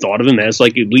never thought of him as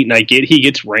like elite, and I get he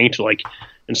gets ranked like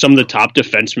in some of the top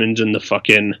defensemen in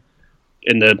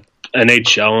the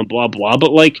NHL and blah blah.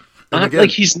 But like,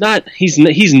 he's not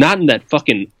in that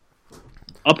fucking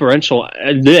upper echelon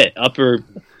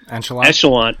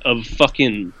of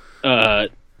fucking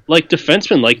like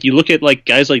defensemen. Like you look at like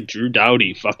guys like Drew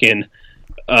Doughty, fucking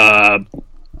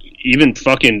even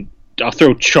fucking I'll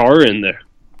throw Char in there.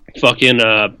 Fucking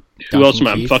who else am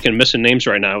I? I'm fucking missing names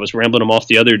right now. I was rambling them off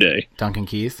the other day. Duncan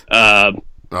Keith. Oh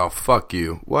fuck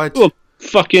you. What? Well,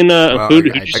 fucking who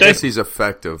did you say? I guess he's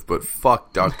effective, but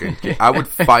fuck Duncan. I would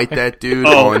fight that dude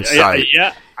on site.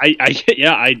 Yeah.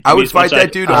 I would fight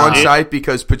that dude on site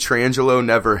because Pietrangelo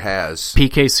never has.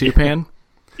 PK Subban?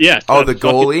 Yeah. Oh, the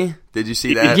goalie? Did you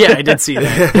see that? Yeah, I did see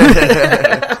that.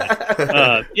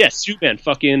 Yeah, Subban.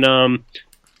 Fucking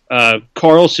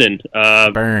Carlson.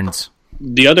 Burns.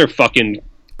 The other fucking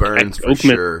Burns for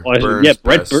Oakman. sure.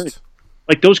 Brett Burns.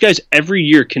 Like those guys every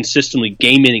year consistently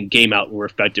game in and game out were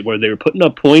effective, whether they were putting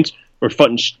up points or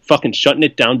fucking shutting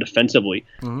it down defensively.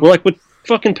 We're like with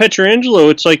fucking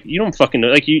Pietrangelo, it's like you don't fucking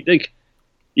like you like.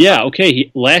 Yeah,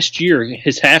 okay. Last year,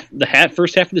 first half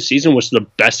of the season was the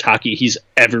best hockey he's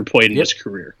ever played in his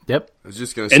career. Yep. I was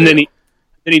just gonna say, and then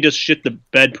he just shit the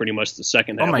bed pretty much the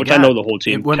second half, which God. I know the whole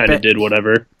team kind of did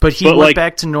whatever. But he went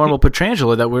back to normal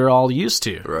Pietrangelo that we're all used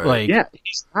to. Right. Like, yeah,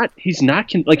 he's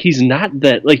not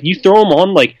that. Like you throw him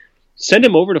on, like send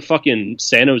him over to fucking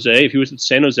San Jose. If he was at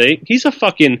San Jose, he's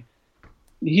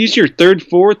your third,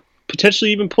 fourth.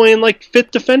 Potentially even playing like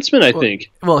fifth defenseman, I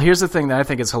think. Well, here's the thing that I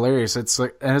think is hilarious. It's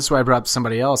like, and that's why I brought up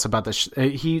somebody else about this.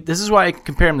 This is why I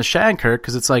compare him to Shattenkirk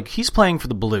because it's like he's playing for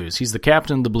the Blues. He's the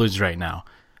captain of the Blues right now.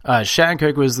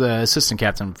 Shattenkirk was the assistant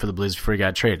captain for the Blues before he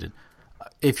got traded.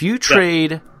 If you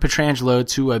trade Pietrangelo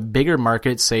to a bigger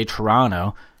market, say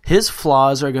Toronto, his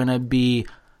flaws are going to be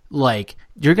like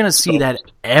you're going to see that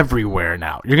everywhere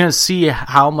now. You're going to see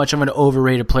how much of an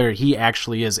overrated player he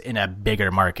actually is in a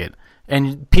bigger market.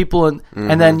 And people,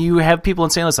 and then you have people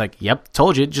in St. Louis like, yep,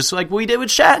 told you, just like we did with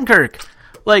Shattenkirk.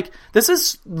 Like, this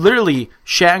is literally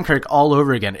Shattenkirk all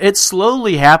over again. It's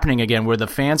slowly happening again where the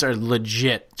fans are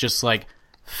legit just, like,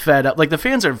 fed up. Like, the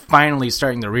fans are finally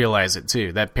starting to realize it,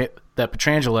 too, that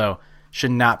Pietrangelo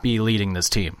should not be leading this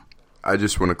team. I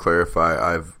just want to clarify,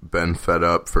 I've been fed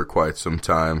up for quite some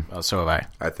time. Oh, so have I.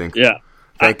 I think... Yeah.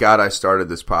 Thank God I started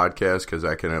this podcast because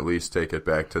I can at least take it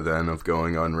back to then of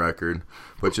going on record.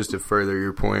 But just to further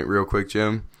your point real quick,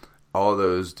 Jim, all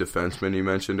those defensemen you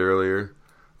mentioned earlier,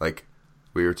 like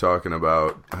we were talking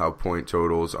about how point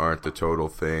totals aren't the total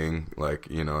thing, like,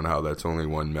 you know, and how that's only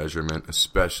one measurement,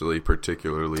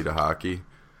 particularly to hockey.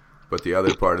 But the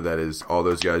other part of that is all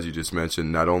those guys you just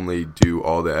mentioned not only do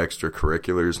all the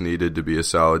extracurriculars needed to be a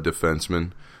solid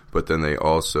defenseman, but then they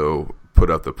also put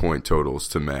up the point totals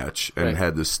to match and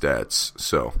had the stats.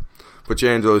 So,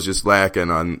 Pietrangelo's just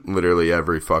lacking on literally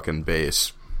every fucking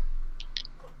base.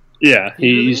 Yeah,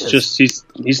 he's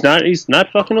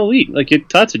not fucking elite. Like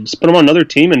Todd said, just put him on another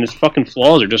team, and his fucking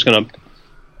flaws are just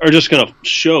gonna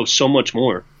show so much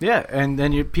more. Yeah, and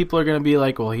then people are gonna be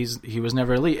like, well, he was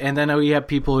never elite, and then we have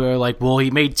people who are like, well,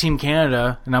 he made Team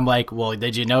Canada, and I'm like, well,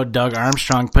 did you know Doug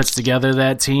Armstrong puts together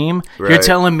that team? Right. You're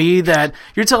telling me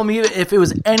if it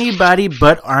was anybody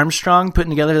but Armstrong putting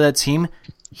together that team,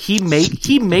 he made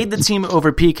the team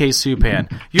over PK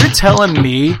Subban. You're telling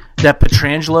me that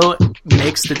Pietrangelo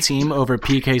makes the team over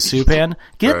PK Subban?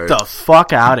 Get the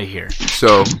fuck out of here.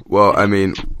 So, well, I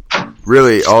mean,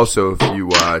 really, also, if you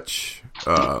watch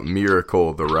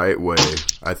Miracle the right way,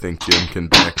 I think Jim can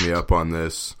back me up on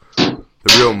this. The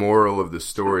real moral of the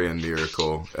story in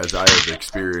Miracle, as I have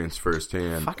experienced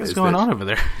firsthand, what the fuck is going on over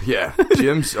there? Yeah,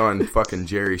 Jim's on fucking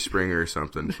Jerry Springer or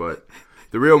something, but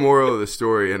the real moral of the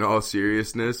story, in all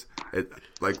seriousness,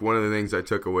 like one of the things I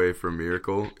took away from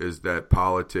Miracle is that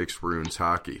politics ruins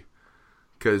hockey.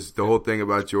 Because the whole thing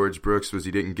about George Brooks was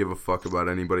he didn't give a fuck about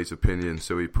anybody's opinion,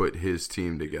 so he put his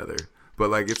team together. But,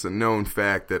 like, it's a known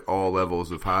fact that all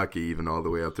levels of hockey, even all the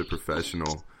way up to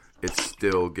professional, it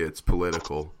still gets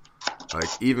political. Like,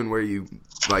 even where you,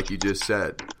 like you just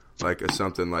said, like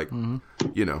something like,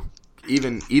 you know,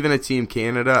 even a Team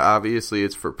Canada, obviously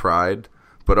it's for pride.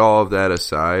 But all of that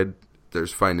aside,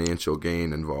 there's financial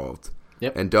gain involved.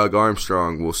 Yep. And Doug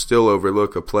Armstrong will still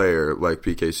overlook a player like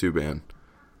PK Subban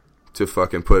to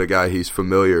fucking put a guy he's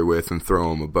familiar with and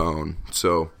throw him a bone.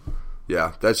 So,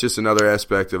 yeah, that's just another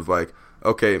aspect of like,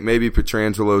 okay, maybe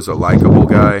Pietrangelo's a likable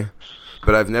guy,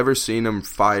 but I've never seen him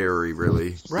fiery,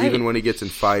 really. Right. Even when he gets in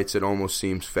fights, it almost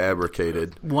seems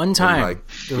fabricated. One time, like,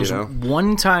 there was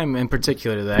one time in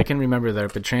particular that I can remember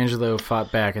that Pietrangelo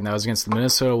fought back, and that was against the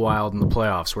Minnesota Wild in the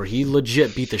playoffs, where he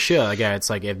legit beat the shit out of the guy. It's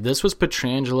like, if this was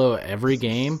Pietrangelo every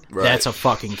game, that's a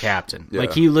fucking captain. Yeah.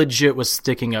 Like, he legit was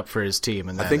sticking up for his team.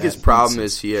 And I think his problem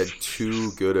is he had too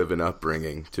good of an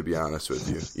upbringing, to be honest with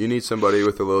you. You need somebody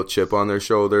with a little chip on their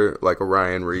shoulder, like a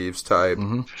Ryan Reeves type,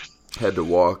 had to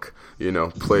walk, you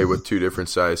know, play with 2 different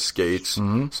size skates,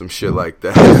 some shit like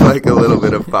that, like a little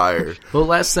bit of fire. Well,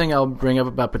 last thing I'll bring up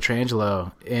about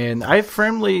Pietrangelo, and I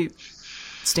firmly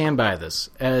stand by this.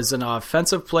 As an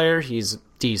offensive player, he's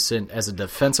decent. As a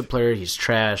defensive player, he's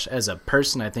trash. As a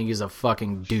person, I think he's a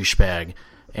fucking douchebag.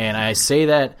 And I say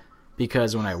that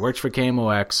because when I worked for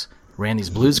KMOX, ran these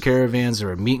Blues caravans, there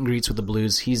were meet and greets with the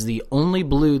Blues, he's the only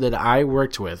Blue that I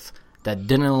worked with that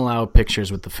didn't allow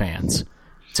pictures with the fans.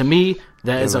 To me,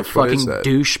 that is a fucking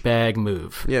douchebag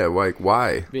move. Yeah, like,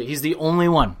 why? He's the only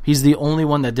one. He's the only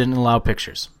one that didn't allow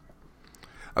pictures.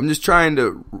 I'm just trying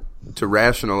to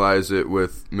rationalize it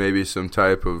with maybe some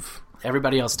type of...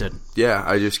 Everybody else did. Yeah,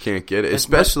 I just can't get it,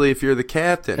 especially if you're the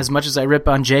captain. As much as I rip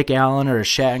on Jake Allen or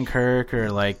Shattenkirk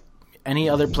or like any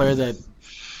other player that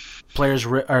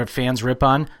fans rip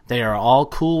on, they are all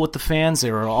cool with the fans.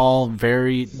 They were all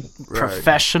very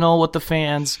professional with the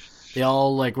fans. They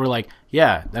all were like,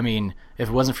 yeah, I mean, if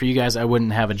it wasn't for you guys, I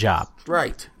wouldn't have a job.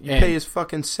 Right. You pay his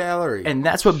fucking salary. And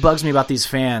that's what bugs me about these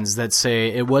fans that say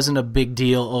it wasn't a big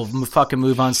deal. Oh, fucking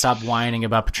move on, stop whining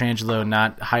about Pietrangelo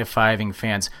not high-fiving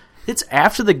fans. It's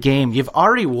after the game. You've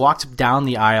already walked down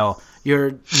the aisle.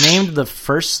 You're named the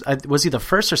first, was he the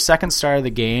first or second star of the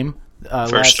game?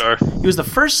 First star. He was the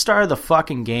first star of the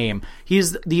fucking game.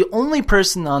 He's the only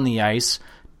person on the ice.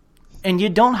 And you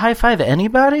don't high-five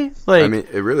anybody? Like, I mean,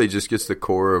 it really just gets the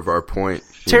core of our point,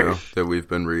 that we've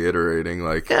been reiterating.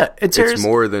 Like, it's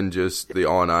more than just the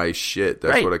on-ice shit.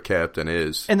 That's what a captain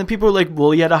is. And then people are like, well,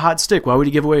 he had a hot stick. Why would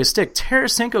he give away his stick?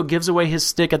 Tarasenko gives away his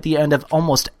stick at the end of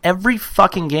almost every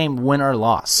fucking game, win or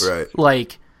loss. Right.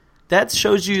 Like, that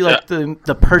shows you,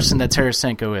 the person that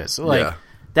Tarasenko is. Like,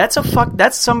 that's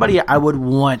somebody I would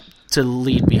want to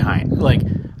lead behind. Like,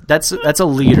 that's a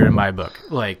leader in my book.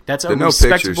 Like, that's a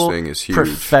respectable, thing is huge.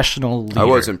 Professional leader. I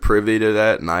wasn't privy to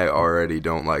that, and I already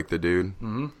don't like the dude.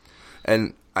 Mm-hmm.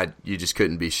 And you just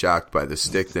couldn't be shocked by the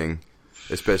stick thing,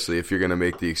 especially if you're going to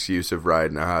make the excuse of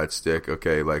riding a hot stick.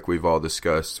 Okay, like we've all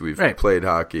discussed, we've played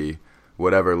hockey.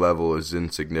 Whatever level is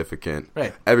insignificant.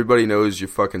 Right. Everybody knows your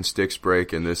fucking sticks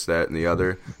break and this, that, and the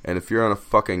other. And if you're on a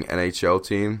fucking NHL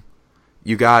team,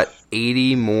 you got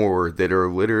 80 more that are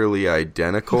literally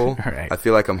identical. Right. I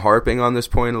feel like I'm harping on this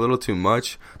point a little too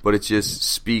much, but it just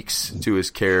speaks to his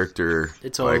character.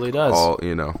 It totally like, does. All,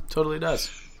 you know. Totally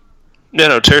does.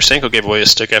 No, Tarasenko gave away a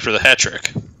stick after the hat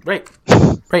trick. Right.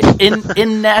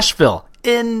 In Nashville.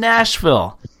 Yeah.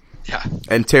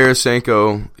 And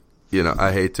Tarasenko, you know,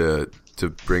 I hate to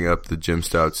bring up the Jim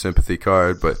Stout sympathy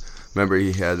card, but remember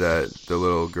he had the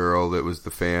little girl that was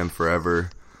the fan forever.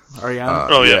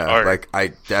 Ariana.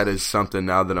 That is something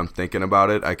now that I'm thinking about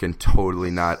it, I can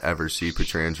totally not ever see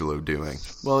Pietrangelo doing.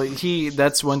 Well,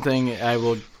 that's one thing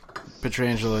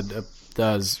Pietrangelo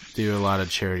does do a lot of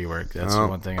charity work. That's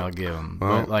one thing I'll give him.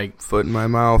 Well, but foot in my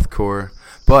mouth, Core.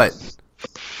 But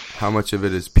how much of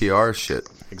it is PR shit?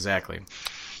 Exactly.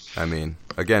 I mean,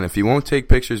 again, if he won't take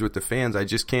pictures with the fans, I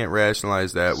just can't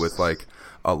rationalize that with like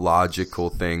a logical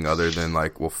thing other than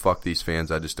like, well, fuck these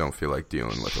fans. I just don't feel like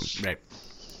dealing with them. Right.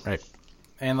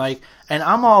 And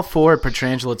I'm all for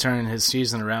Pietrangelo turning his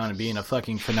season around and being a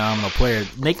fucking phenomenal player.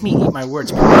 Make me eat my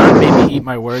words. Perron made me eat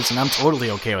my words, and I'm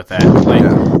totally okay with that.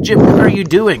 Like, Jim, what are you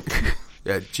doing?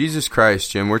 Yeah, Jesus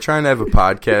Christ, Jim. We're trying to have a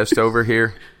podcast over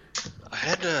here. I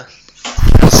had to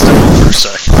step over for a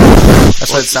sec.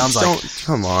 That's what it sounds like.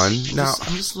 Come on. No.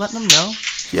 I'm just letting him know.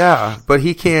 Yeah, but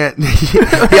he can't. He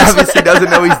obviously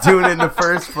doesn't know he's doing it in the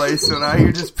first place, so now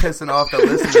you're just pissing off the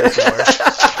listeners more.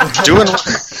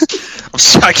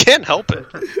 I can't help it.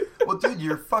 Well, dude,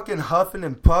 you're fucking huffing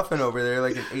and puffing over there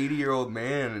like an 80-year-old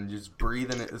man and just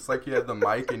breathing it. It's like you have the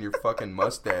mic in your fucking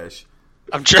mustache.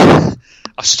 I'm doing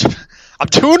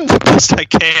the best I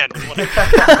can.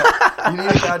 You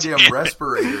need a goddamn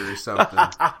respirator or something.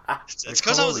 It's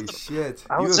because I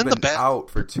was in the bed out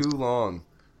for too long.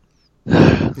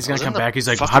 He's gonna come back. He's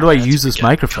like, "How do I use this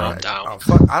microphone?" Oh,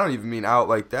 fuck. I don't even mean out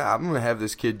like that. I'm gonna have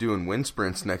this kid doing wind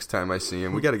sprints next time I see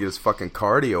him. We got to get his fucking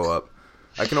cardio up.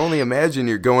 I can only imagine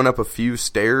you're going up a few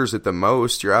stairs at the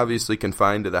most. You're obviously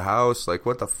confined to the house. Like,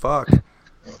 what the fuck?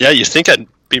 Yeah, you think I'd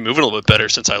be moving a little bit better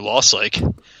since I lost like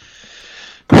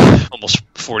almost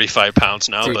 45 pounds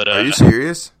now. Dude, but are you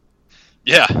serious?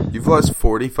 Yeah, you've lost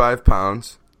 45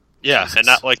 pounds. Yeah, and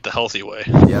not like the healthy way.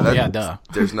 Yeah, duh.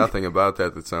 There's nothing about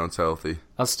that sounds healthy.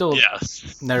 I'll still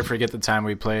never forget the time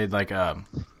we played like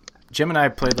Jim and I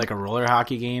played like a roller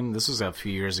hockey game. This was a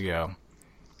few years ago,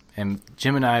 and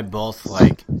Jim and I both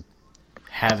like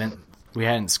hadn't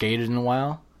skated in a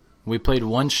while. We played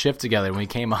one shift together when we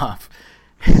came off.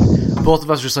 Both of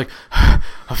us were just like, I'm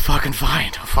fucking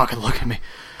fine. Don't fucking look at me.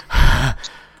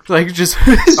 Like, just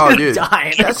oh, dude,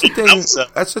 dying. That's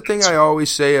the thing I always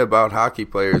say about hockey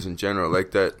players in general,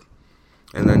 like that.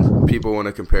 And then people want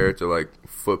to compare it to like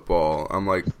football. I'm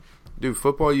like, dude,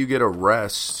 football you get a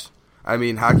rest. I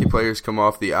mean, hockey players come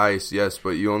off the ice, yes,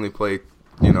 but you only play,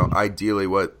 ideally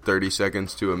 30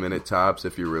 seconds to a minute tops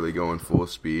if you're really going full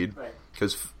speed. Right.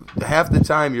 Because half the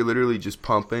time you're literally just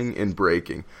pumping and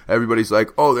braking. Everybody's like,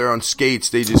 oh, they're on skates.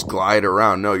 They just glide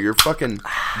around. No, you're fucking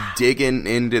digging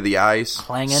into the ice.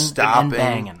 Clanging stopping. And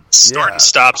banging. Starting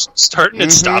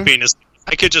and stopping is...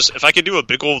 if I could do a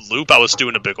big old loop, I was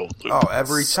doing a big old loop. Oh,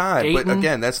 every time. Skating? But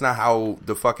again, that's not how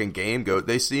the fucking game goes.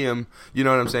 They see them, you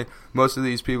know what I'm saying? Most of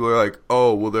these people are like,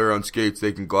 oh, well, they're on skates.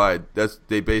 They can glide.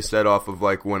 They base that off of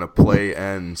like when a play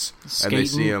ends. Skating? And they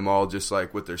see them all just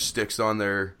like with their sticks on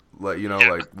their...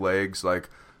 like legs, like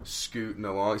scooting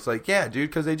along. It's like, yeah,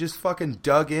 dude, because they just fucking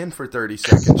dug in for 30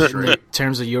 seconds straight. In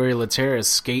terms of Yuri Laterra,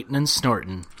 skating and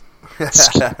snorting.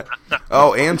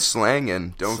 Oh, and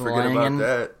slanging. Don't forget about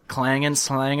that. Clanging,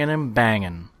 slanging, and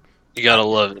banging. You gotta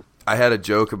love it. I had a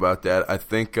joke about that. I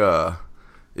think,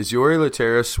 is Yuri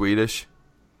Laterra Swedish?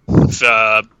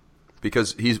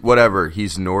 Because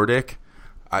he's Nordic.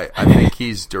 I think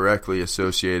he's directly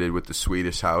associated with the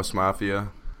Swedish house mafia.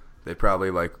 They probably,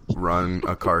 run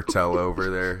a cartel over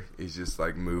there. He's just,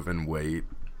 moving weight.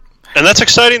 And that's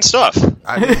exciting stuff.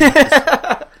 I mean,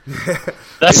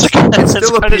 it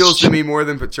still appeals to me more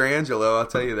than Pietrangelo, I'll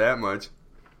tell you that much.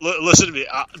 Listen to me.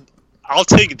 I'll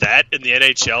take that in the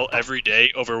NHL every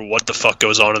day over what the fuck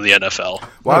goes on in the NFL.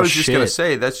 Well, I was just going to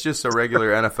say, that's just a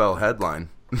regular NFL headline.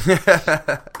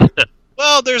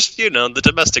 Well, there's, the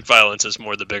domestic violence is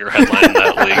more the bigger headline in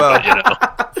that league.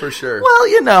 But, for sure.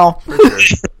 Well, For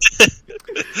sure.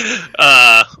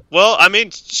 Well, I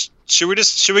mean, should we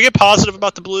get positive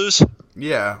about the Blues?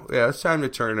 Yeah, it's time to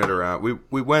turn it around.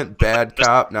 We went bad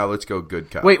cop, now let's go good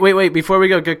cop. Wait. Before we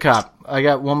go good cop, I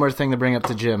got one more thing to bring up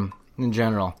to Jim in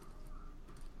general.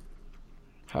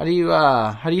 How do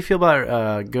you feel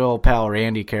about good old pal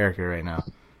Randy character right now?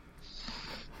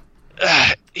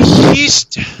 He's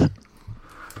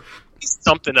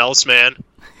something else, man.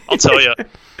 I'll tell you.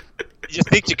 You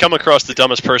think you come across the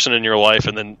dumbest person in your life,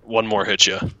 and then one more hits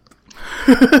you.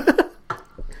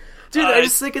 Dude, I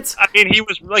just think it's... I mean, he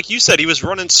was, like you said, he was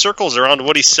running circles around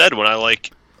what he said when I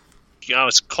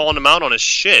was calling him out on his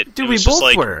shit. Dude, we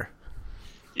both were.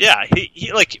 Yeah,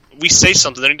 he like, we say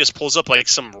something, then he just pulls up, like,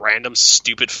 some random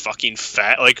stupid fucking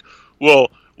like, well,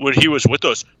 when he was with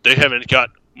us, they've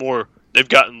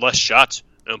gotten less shots,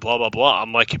 and blah, blah, blah.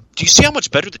 I'm like, do you see how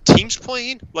much better the team's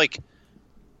playing? Like,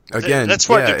 again, that's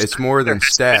why it's more than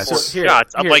stats.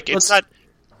 Shots. I'm like, it's not...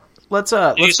 Let's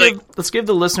give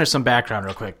the listener some background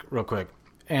real quick.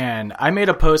 And I made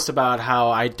a post about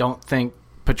how I don't think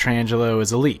Pietrangelo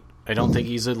is elite. I don't think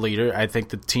he's a leader. I think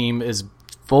the team is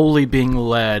fully being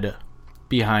led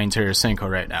behind Tarasenko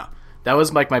right now. That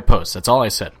was like my post. That's all I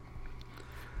said.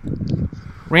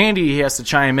 Randy has to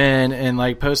chime in and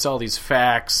like post all these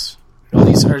facts,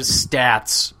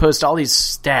 stats. Post all these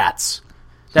stats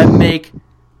that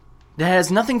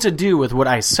has nothing to do with what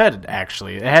I said.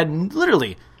 Actually, it had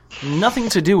literally nothing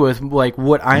to do with like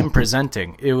what I'm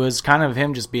presenting. It was kind of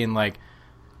him just being like,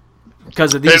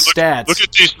 because of these stats.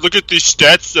 Look at these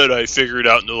stats that I figured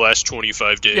out in the last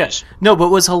 25 days. Yeah. No, but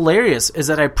what's hilarious is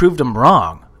that I proved him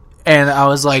wrong, and I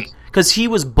was like, because he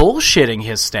was bullshitting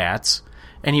his stats,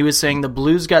 and he was saying the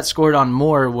Blues got scored on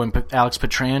more when Alex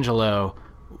Pietrangelo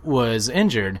was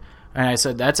injured, and I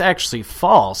said that's actually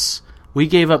false. We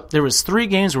gave up. There was 3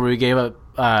 games where we gave up.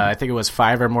 I think it was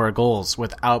 5 or more goals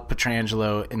without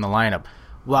Pietrangelo in the lineup.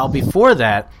 While before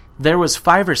that, there was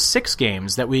 5 or 6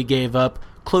 games that we gave up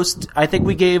I think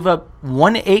we gave up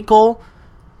 1 8-goal,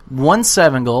 1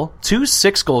 7-goal, 2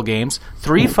 6-goal games,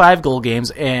 3 5-goal games,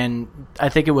 and I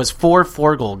think it was 4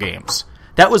 4-goal games.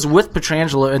 That was with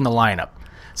Pietrangelo in the lineup.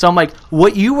 So I'm like,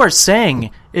 what you are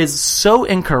saying is so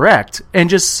incorrect and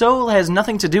just so has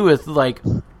nothing to do with like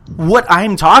what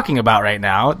I'm talking about right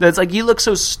now. That's like, you look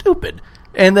so stupid.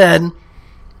 And then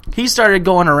he started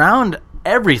going around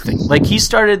everything. Like, he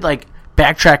started, like,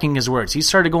 backtracking his words. He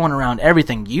started going around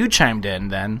everything. You chimed in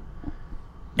then,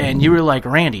 and you were like,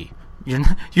 Randy,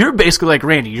 you're basically like,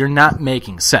 Randy, you're not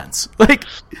making sense. Like,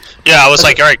 yeah, I was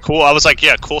like, all right, cool. I was like,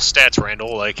 yeah, cool stats,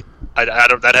 Randall. Like, I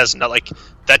don't, that has not, like,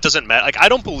 that doesn't matter. Like, I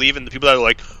don't believe in the people that are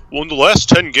like, well, in the last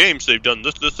 10 games, they've done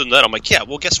this, and that. I'm like, yeah,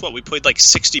 well, guess what? We played, like,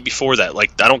 60 before that.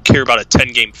 Like, I don't care about a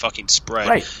 10-game fucking spread.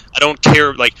 Right. I don't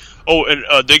care, like, oh, and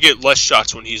they get less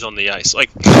shots when he's on the ice. Like,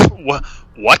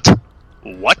 what?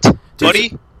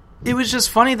 Buddy? It was just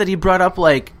funny that he brought up,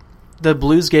 like, the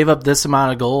Blues gave up this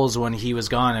amount of goals when he was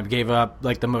gone and gave up,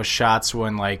 like, the most shots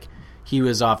when, like, he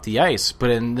was off the ice. But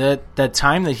in that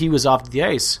time that he was off the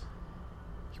ice,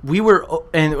 we were,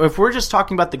 and if we're just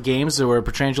talking about the games where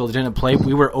Pietrangelo didn't play,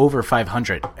 we were over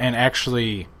 500 and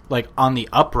actually, like, on the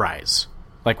uprise,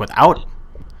 like, without him.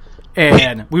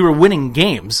 And we were winning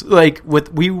games. Like, I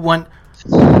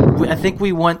think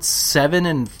we went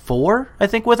 7-4, I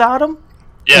think, without him.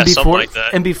 Yeah, something like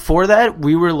that. And before that,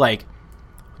 we were, like,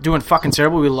 doing fucking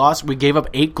terrible. We lost. We gave up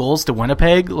 8 goals to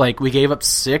Winnipeg. Like, we gave up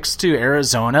 6 to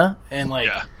Arizona. And, like...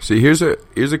 Yeah. See, here's a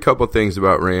couple things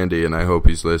about Randy, and I hope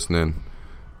he's listening.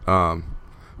 Why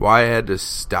I had to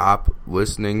stop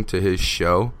listening to his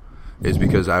show is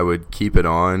because I would keep it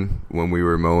on when we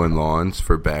were mowing lawns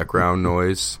for background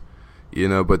noise. You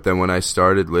know, but then when I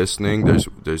started listening,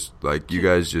 there's like, you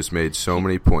guys just made so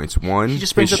many points. One, he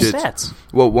just brings up stats.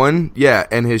 Well,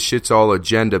 and his shit's all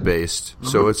agenda based,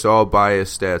 so it's all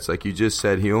biased stats. Like you just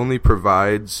said, he only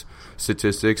provides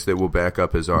statistics that will back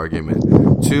up his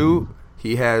argument. 2,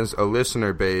 he has a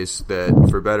listener base that,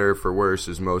 for better or for worse,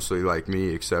 is mostly like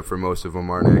me, except for most of them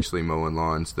aren't actually mowing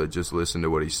lawns. That just listen to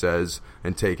what he says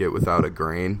and take it without a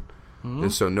grain.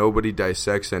 And so nobody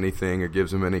dissects anything or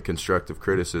gives him any constructive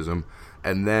criticism.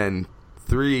 And then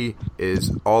 3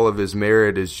 is all of his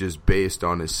merit is just based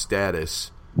on his status.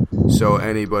 So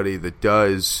anybody that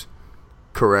does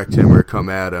correct him or come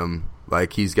at him,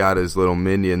 like he's got his little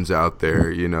minions out there,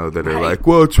 you know, that are like,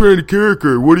 well, it's Randy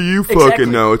Carricker. What do you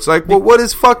fucking know? It's like, well, what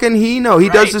does fucking he know? He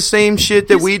does the same shit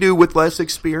that we do with less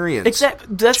experience. Exactly.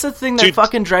 That's the thing that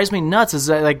fucking drives me nuts is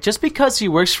that, like, just because he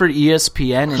works for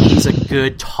ESPN and he's a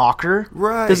good talker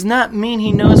does not mean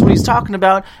he knows what he's talking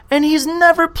about, and he's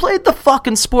never played the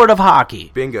fucking sport of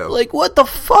hockey. Bingo. Like, what the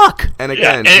fuck? And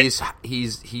again,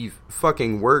 he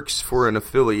fucking works for an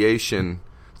affiliation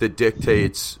that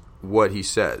dictates what he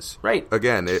says. Right.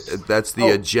 Again, that's the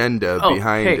agenda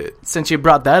behind it. Since you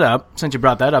brought that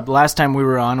up, last time we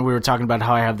were on, we were talking about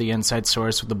how I have the inside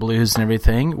source with the Blues and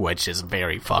everything, which is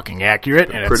very fucking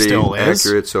accurate, and pretty it still is.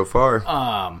 accurate so far.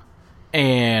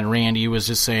 And Randy was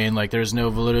just saying, like, there's no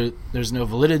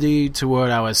validity to what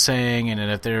I was saying, and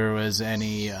if there was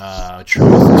any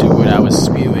truth to what I was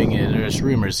spewing and there's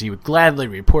rumors, he would gladly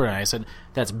report it. And I said,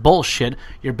 that's bullshit.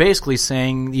 You're basically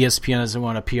saying ESPN doesn't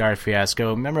want a PR fiasco.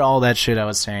 Remember all that shit I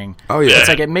was saying? Oh, yeah. It's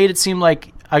like it made it seem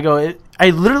like, I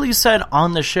literally said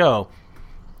on the show,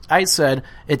 I said,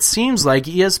 it seems like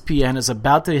ESPN is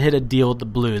about to hit a deal with the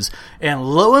Blues. And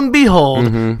lo and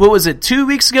behold, what was it, 2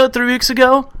 weeks ago, 3 weeks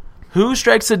ago? Who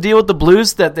strikes a deal with the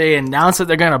Blues that they announced that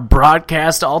they're going to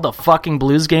broadcast all the fucking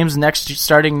Blues games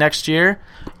starting next year?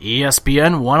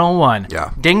 ESPN 101.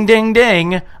 Yeah. Ding, ding,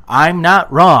 ding. I'm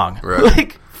not wrong. Right.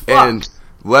 Like, fuck. And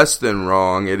less than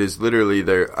wrong. It is literally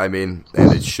and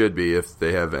it should be if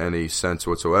they have any sense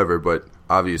whatsoever, but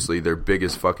obviously their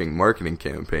biggest fucking marketing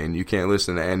campaign. You can't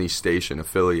listen to any station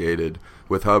affiliated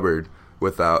with Hubbard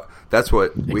without... That's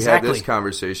what... We had this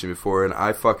conversation before, and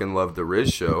I fucking love the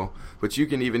Riz Show, but you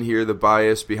can even hear the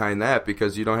bias behind that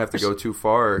because you don't have to go too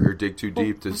far or dig too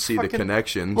deep to see the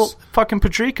connections. Well, fucking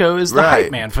Patrico is the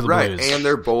hype man for the Blues. And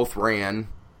they're both ran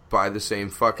by the same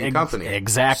fucking company.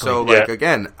 Exactly. So,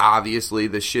 again, obviously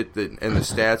the shit and the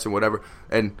stats and whatever,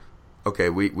 and...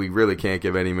 Okay, we really can't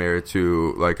give any merit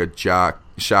to like a shock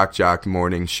jock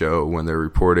morning show when they're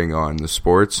reporting on the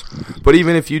sports. But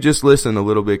even if you just listen a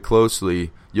little bit closely,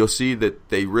 you'll see that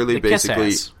they really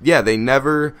basically, they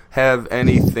never have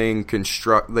anything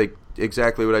like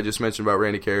exactly what I just mentioned about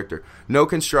Randy Character. No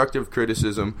constructive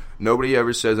criticism. Nobody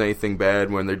ever says anything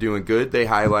bad. When they're doing good, they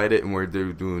highlight it, and when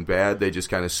they're doing bad, they just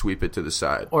kind of sweep it to the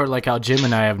side. Or like how Jim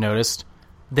and I have noticed,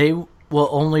 they will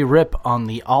only rip on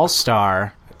the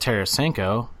all-star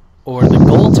Tarasenko or the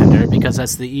goaltender because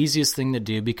that's the easiest thing to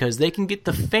do because they can get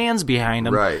the fans behind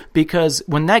them. Right. Because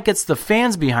when that gets the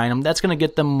fans behind them, that's going to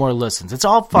get them more listens. It's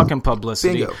all fucking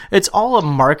publicity. Bingo. It's all a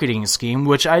marketing scheme,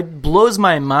 which blows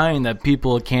my mind that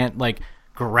people can't like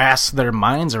grasp their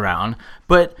minds around.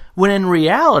 But when in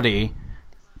reality,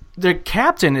 the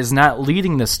captain is not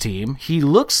leading this team. He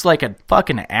looks like a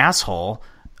fucking asshole.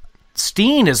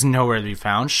 Steen is nowhere to be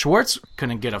found. Schwartz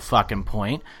couldn't get a fucking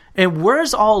point. And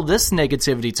where's all this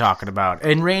negativity talking about?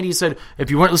 And Randy said,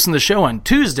 if you weren't listening to the show on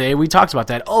Tuesday, we talked about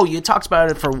that. Oh, you talked about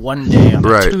it for one day on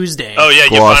Tuesday. Oh, yeah,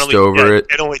 glossed over it.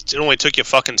 It only took you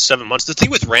fucking 7 months. The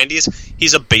thing with Randy is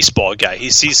he's a baseball guy. He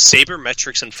sees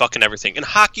sabermetrics and fucking everything. In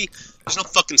hockey, there's no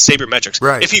fucking sabermetrics.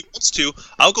 Right. If he wants to,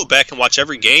 I'll go back and watch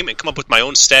every game and come up with my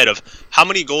own stat of how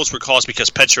many goals were caused because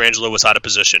Pietrangelo was out of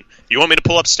position. You want me to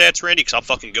pull up stats, Randy? Because I'll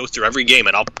fucking go through every game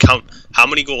and I'll count how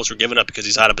many goals were given up because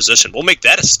he's out of position. We'll make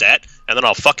that a stat, and then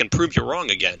I'll fucking prove you wrong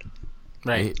again.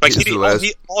 Right. Like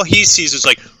all he sees is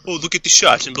like, oh, look at the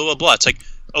shots and blah, blah, blah. It's like,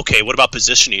 okay, what about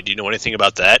positioning? Do you know anything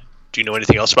about that? Do you know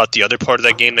anything else about the other part of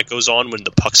that game that goes on when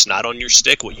the puck's not on your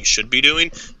stick, what you should be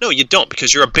doing? No, you don't,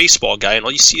 because you're a baseball guy, and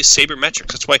all you see is sabermetrics.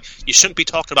 That's why you shouldn't be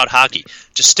talking about hockey.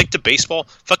 Just stick to baseball.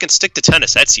 Fucking stick to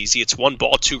tennis. That's easy. It's one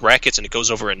ball, 2 rackets, and it goes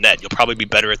over a net. You'll probably be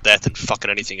better at that than fucking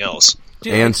anything else.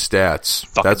 And stats.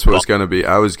 That's what it's going to be.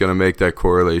 I was going to make that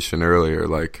correlation earlier.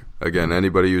 Like, again,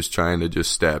 anybody who's trying to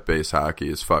just stat-based hockey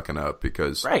is fucking up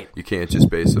because you can't just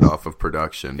base it off of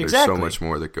production. There's so much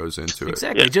more that goes into it.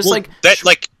 Exactly. Yeah. Just well, like that,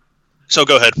 like. So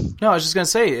go ahead. No, I was just going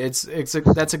to say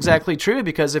that's exactly true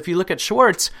because if you look at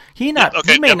Schwartz, he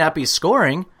may not be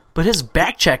scoring, but his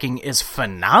back checking is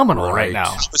phenomenal right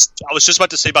now. I was just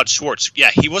about to say about Schwartz.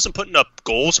 Yeah, he wasn't putting up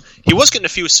goals. He was getting a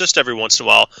few assists every once in a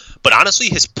while, but honestly,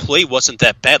 his play wasn't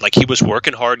that bad. Like he was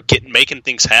working hard, making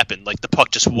things happen. Like the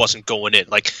puck just wasn't going in.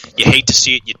 Like you hate to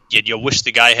see it. You wish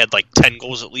the guy had like 10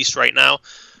 goals at least right now.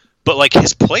 But, like,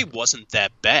 his play wasn't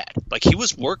that bad. Like, he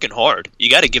was working hard.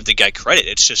 You got to give the guy credit.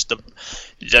 It's just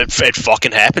it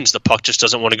fucking happens. The puck just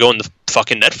doesn't want to go in the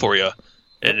fucking net for you.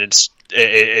 And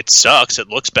it sucks. It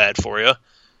looks bad for you.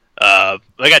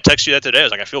 Like, I texted you that today. I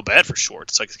was like, I feel bad for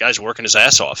Schwartz. It's like the guy's working his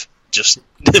ass off. Just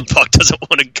the puck doesn't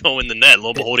want to go in the net. Lo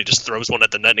and behold, he just throws one at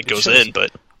the net and it goes in.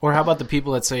 But Or how about the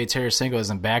people that say Tarasenko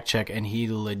is in back check and he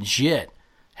legit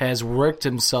has worked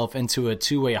himself into a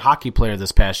two-way hockey player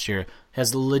this past year,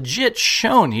 has legit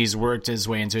shown he's worked his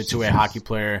way into a two-way hockey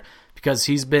player because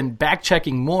he's been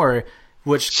back-checking more,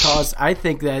 which caused, I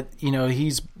think that,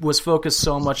 he was focused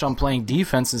so much on playing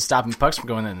defense and stopping pucks from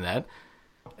going in the net.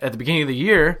 At the beginning of the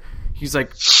year, he's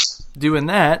like doing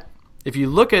that. If you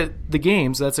look at the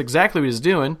games, that's exactly what he's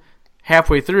doing.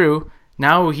 Halfway through,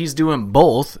 now he's doing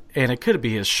both, and it could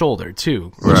be his shoulder,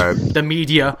 too. Right. The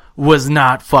media was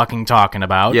not fucking talking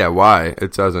about. Yeah, why?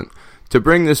 It doesn't. To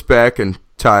bring this back and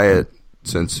tie it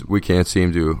since we can't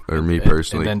seem to, or me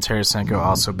personally. And then Tarasenko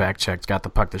also back-checked, got the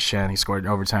puck to Shen. He scored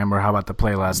in overtime. Or how about the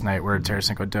play last night where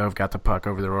Tarasenko dove, got the puck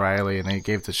over to O'Reilly, and they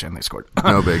gave it to Shen. They scored.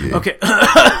 No biggie. Okay.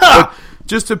 But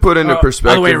just to put into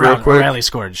perspective All the way real around, quick, O'Reilly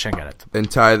scored. Shen got it. and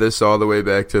tie this all the way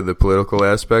back to the political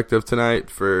aspect of tonight,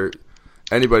 for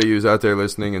anybody who's out there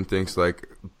listening and thinks like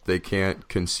they can't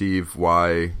conceive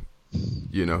why,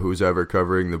 who's ever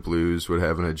covering the Blues would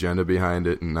have an agenda behind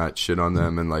it and not shit on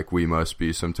them, and like we must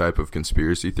be some type of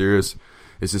conspiracy theorist.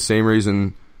 It's the same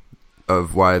reason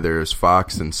of why there's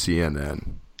Fox and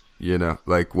CNN.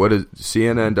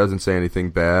 CNN doesn't say anything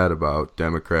bad about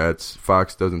Democrats.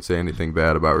 Fox doesn't say anything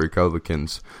bad about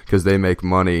Republicans because they make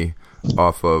money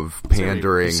off of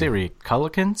pandering. You say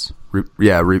Republicans?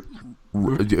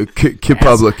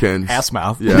 Republicans. Ass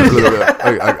mouth.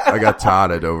 Yeah, I got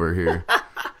totted over here.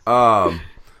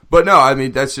 But no, I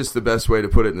mean, that's just the best way to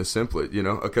put it in the simplest,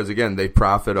 because again, they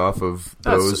profit off of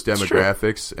those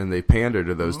demographics and they pander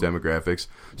to those demographics.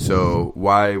 So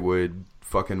why would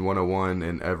fucking 101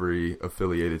 and every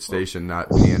affiliated station not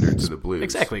pander to the Blues?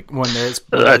 Exactly.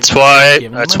 That's why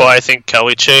I think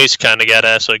Kelly Chase kind of got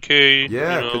asked like, hey,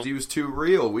 yeah, because he was too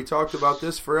real. We talked about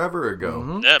this forever ago.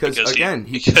 Mm-hmm. Yeah,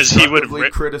 because he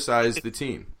would criticize the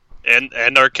team.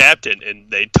 And our captain,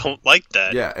 and they don't like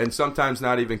that. Yeah, and sometimes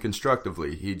not even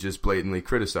constructively. He just blatantly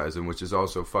criticized him, which is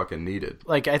also fucking needed.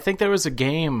 Like, I think there was a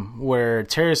game where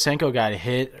Tarasenko got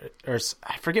hit, or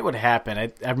I forget what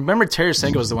happened. I remember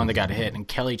Tarasenko was the one that got hit, and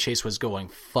Kelly Chase was going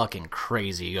fucking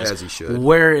crazy. He goes, as he should.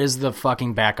 Where is the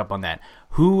fucking backup on that?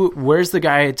 Where's the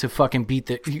guy to fucking beat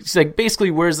the... He's like, basically,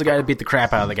 where's the guy to beat the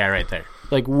crap out of the guy right there?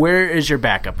 Like, where is your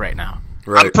backup right now?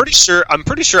 Right. I'm pretty sure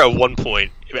at one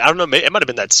point, I don't know, it might have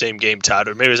been that same game, Todd,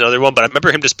 or maybe it was another one, but I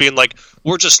remember him just being like,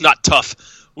 we're just not tough.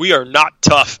 We are not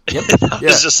tough. Yep. I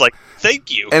was just like, thank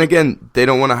you. And again, they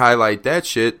don't want to highlight that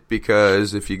shit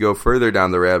because if you go further down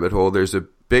the rabbit hole, there's a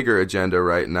bigger agenda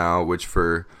right now, which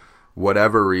for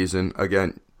whatever reason,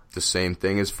 again, the same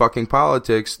thing as fucking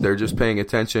politics. They're just paying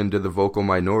attention to the vocal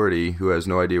minority who has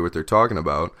no idea what they're talking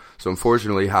about. So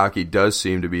unfortunately, hockey does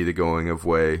seem to be the going of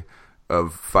way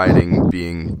of fighting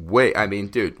being way. I mean,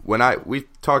 dude,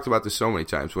 we've talked about this so many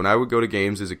times. When I would go to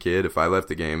games as a kid, if I left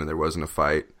the game and there wasn't a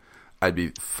fight, I'd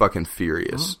be fucking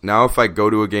furious. Mm-hmm. Now, if I go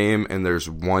to a game and there's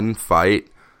one fight,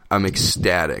 I'm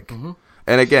ecstatic. Mm-hmm.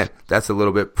 And again, that's a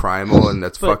little bit primal and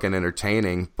that's fucking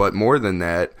entertaining. But more than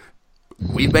that,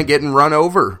 we've been getting run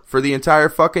over for the entire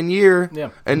fucking year,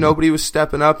 and nobody was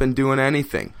stepping up and doing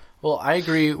anything. Well, I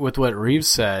agree with what Reeves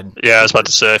said. Yeah, I was about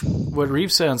to say. What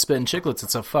Reeves said on Spittin' Chicklets,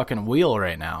 it's a fucking wheel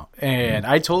right now. And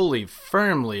I totally,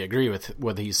 firmly agree with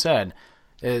what he said.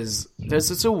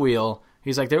 It's a wheel.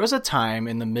 He's like, there was a time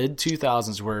in the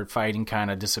mid-2000s where fighting kind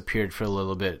of disappeared for a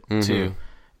little bit, too.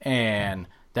 And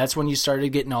that's when you started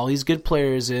getting all these good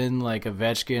players in, like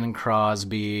Ovechkin and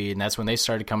Crosby, and that's when they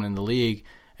started coming in the league.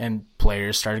 And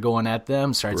players started going at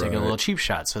them, started taking a little cheap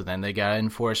shots. So then they got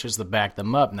enforcers to back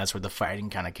them up, and that's where the fighting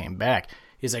kind of came back.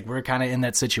 He's like, we're kind of in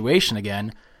that situation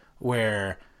again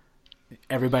where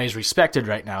everybody's respected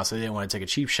right now, so they didn't want to take a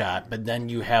cheap shot. But then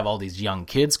you have all these young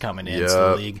kids coming into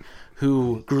the league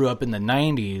who grew up in the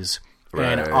 90s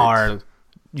and are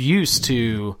used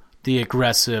to the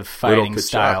aggressive fighting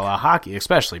style of hockey,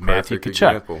 especially Matthew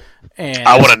Tkachuk. And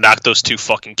I want to knock those two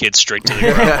fucking kids straight to the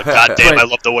ground. But goddamn, I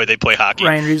love the way they play hockey.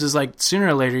 Ryan Reeves is like, sooner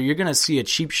or later, you're going to see a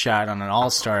cheap shot on an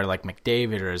all-star like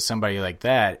McDavid or somebody like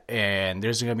that, and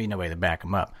there's going to be no way to back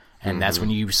him up. And that's when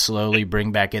you slowly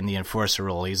bring back in the enforcer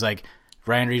role. He's like,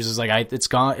 Ryan Reeves is like, it's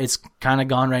gone. It's kind of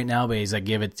gone right now, but he's like,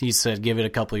 give it a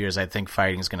couple years. I think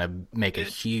fighting is going to make a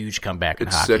huge comeback in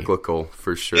hockey. It's cyclical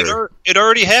for sure. It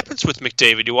already happens with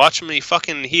McDavid. You watch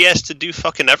him, he has to do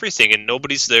fucking everything, and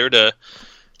nobody's there to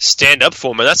stand up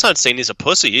for him. And that's not saying he's a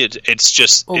pussy. It's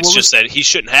just that he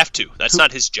shouldn't have to. That's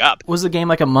not his job. Was the game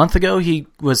like a month ago? He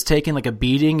was taking like a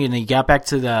beating, and he got back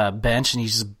to the bench, and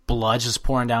he's just blood just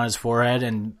pouring down his forehead,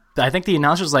 and I think the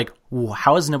announcer's like,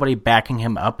 how is nobody backing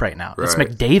him up right now? Right. It's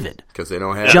McDavid. Because they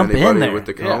don't have anybody with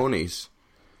the cojones.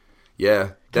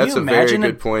 Yeah, that's a very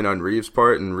good point on Reeves'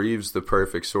 part, and Reeves the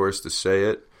perfect source to say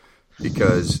it.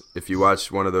 Because if you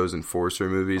watch one of those Enforcer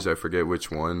movies, I forget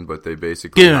which one, but they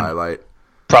basically highlight...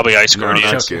 Probably Ice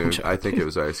Guardians. I think it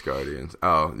was Ice Guardians.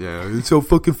 Oh, yeah. It's so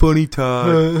fucking funny,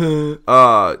 Todd.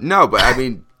 No, but I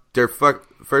mean,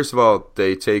 first of all,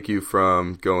 they take you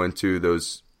from going to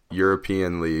those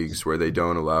European leagues where they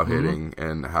don't allow hitting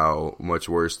and how much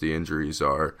worse the injuries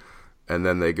are, and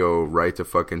then they go right to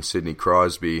fucking Sidney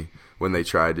Crosby when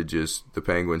the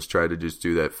Penguins tried to just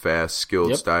do that fast,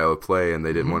 skilled style of play, and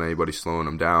they didn't want anybody slowing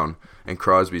them down. And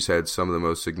Crosby's had some of the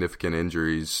most significant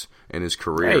injuries in his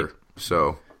career. Right.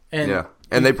 So,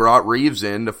 And they brought Reeves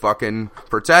in to fucking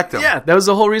protect him. Yeah, that was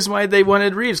the whole reason why they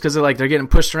wanted Reeves, because they're getting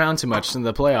pushed around too much in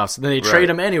the playoffs. Then they trade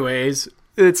him anyways.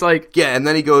 It's like... Yeah, and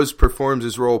then he performs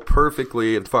his role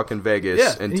perfectly in fucking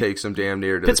Vegas and takes him damn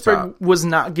near to Pittsburgh the top. was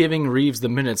not giving Reeves the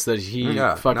minutes that he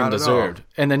fucking deserved.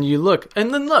 And then you look.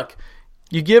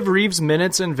 You give Reeves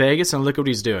minutes in Vegas, and look what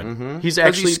he's doing. Mm-hmm. He's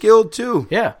actually... He's skilled, too.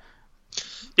 Yeah.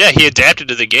 Yeah, he adapted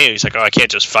to the game. He's like, I can't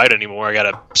just fight anymore. I got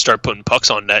to start putting pucks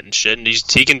on net and shit. And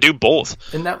he can do both.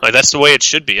 And that's the way it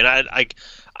should be. And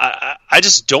I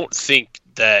just don't think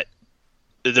that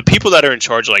the people that are in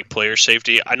charge of player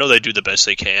safety, I know they do the best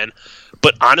they can,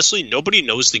 but honestly, nobody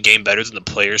knows the game better than the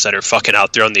players that are fucking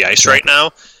out there on the ice right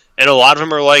now. And a lot of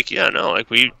them are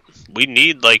we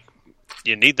need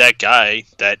you need that guy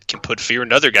that can put fear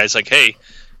into other guys. Like, hey,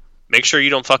 make sure you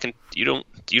don't touch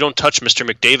Mr.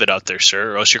 McDavid out there,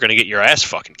 sir, or else you're going to get your ass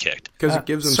fucking kicked. Because it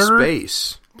gives him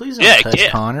space. Please don't touch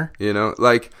Connor.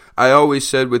 I always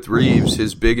said with Reeves,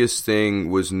 his biggest thing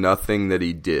was nothing that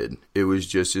he did. It was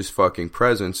just his fucking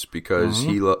presence, because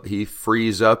he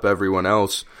frees up everyone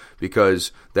else,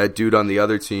 because that dude on the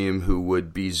other team who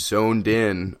would be zoned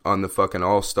in on the fucking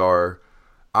all-star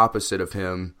opposite of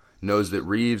him knows that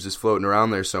Reeves is floating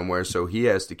around there somewhere, so he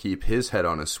has to keep his head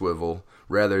on a swivel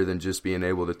rather than just being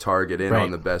able to target in on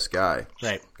the best guy.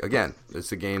 Right. Again,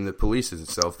 it's a game that polices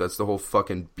itself. That's the whole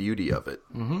fucking beauty of it.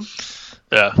 Mm-hmm.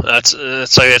 Yeah, that's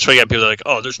why you got people that are like,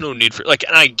 oh, there's no need for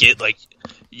and I get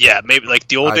maybe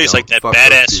the old days, that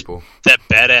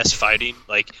badass fighting,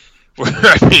 where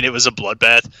it was a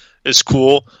bloodbath, is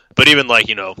cool. But even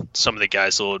some of the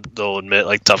guys they'll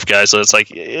admit, tough guys, so it's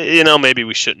maybe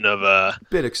we shouldn't have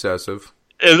bit excessive.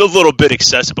 A little bit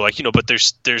excessive, but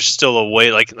there's still a way,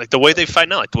 the way they fight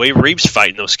now, the way Reeves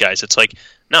fighting those guys. It's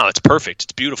no, it's perfect,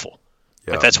 it's beautiful.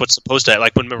 Yeah. That's what's supposed to.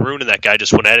 When Maroon and that guy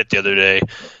just went at it the other day,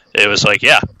 it was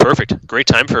perfect, great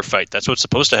time for a fight. That's what's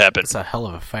supposed to happen. It's a hell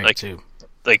of a fight too.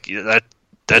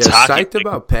 That's hockey. Psyched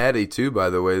about Patty too. By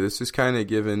the way, this is kind of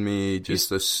giving me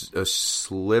just a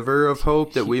sliver of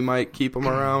hope that we might keep him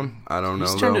around. I don't know.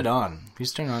 He's turned it on.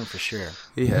 He's turned on for sure.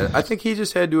 He had. I think he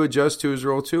just had to adjust to his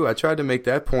role too. I tried to make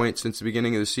that point since the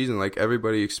beginning of the season.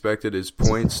 Everybody expected his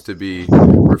points to be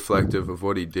reflective of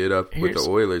what he did up with the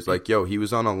Oilers. He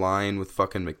was on a line with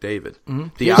fucking McDavid. Mm-hmm.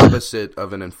 The opposite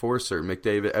of an enforcer.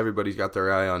 McDavid, everybody's got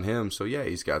their eye on him. So yeah,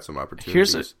 he's got some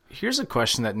opportunities. Here's a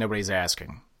question that nobody's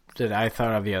asking that I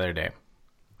thought of the other day.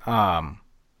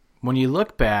 When you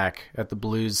look back at the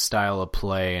Blues' style of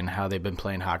play and how they've been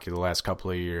playing hockey the last couple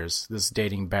of years, this is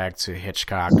dating back to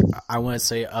Hitchcock, I want to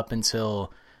say up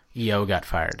until EO got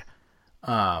fired.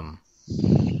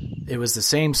 It was the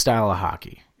same style of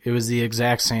hockey. It was the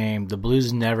exact same. The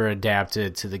Blues never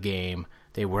adapted to the game.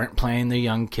 They weren't playing the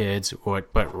young kids,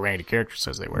 but Randy Character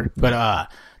says they were.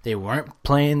 But they weren't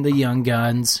playing the young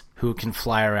guns who can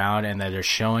fly around, and that are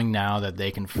showing now that they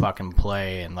can fucking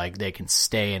play and they can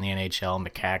stay in the NHL.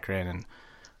 McCachran and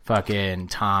fucking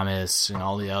Thomas and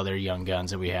all the other young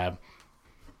guns that we have.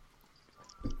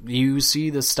 You see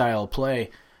the style of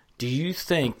play. Do you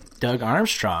think Doug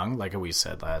Armstrong, like we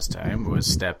said last time, was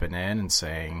stepping in and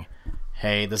saying,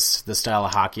 hey, this is the style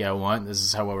of hockey I want, this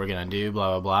is what we're going to do,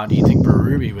 blah, blah, blah? Do you think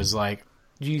Berube was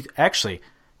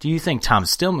do you think Tom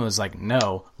Stillman was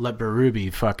no, let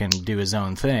Berube fucking do his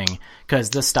own thing?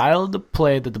 Because the style of the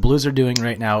play that the Blues are doing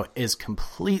right now is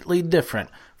completely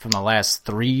different from the last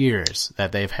 3 years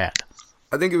that they've had.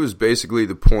 I think it was basically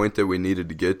the point that we needed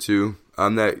to get to.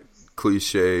 I'm that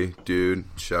cliche dude.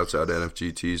 Shouts out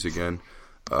NFGTs again.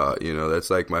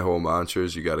 That's my whole mantra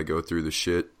is you got to go through the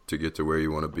shit to get to where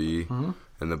you want to be. Mm-hmm.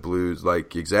 And the Blues,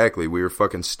 exactly, we were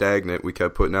fucking stagnant. We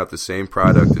kept putting out the same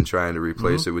product and trying to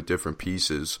replace it with different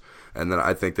pieces. And then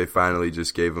I think they finally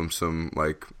just gave them some,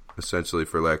 essentially,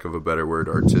 for lack of a better word,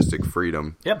 artistic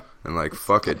freedom. Yep. And,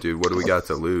 fuck it, dude, what do we got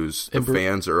to lose? The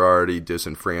fans are already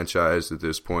disenfranchised at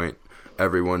this point.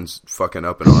 Everyone's fucking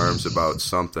up in arms about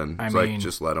something. It's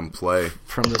just let them play.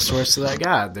 From the source that I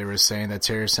got, they were saying that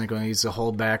Tarasenko needs to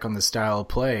hold back on the style of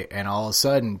play, and all of a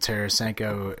sudden,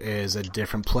 Tarasenko is a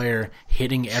different player,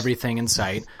 hitting everything in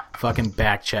sight, fucking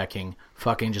back-checking,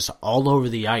 fucking just all over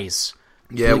the ice.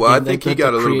 Yeah, well, I think he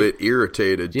got a little bit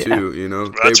irritated,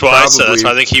 too, That's why I said. That's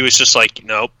why I think he was just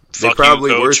nope. They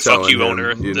probably were telling you, him,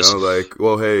 owner.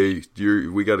 Well, hey,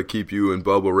 we got to keep you in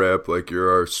bubble wrap,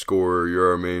 you're our scorer, you're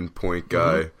our main point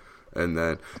guy, and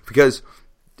then because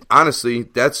honestly,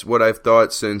 that's what I've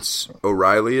thought since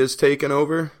O'Reilly has taken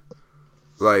over,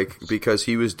 because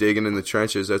he was digging in the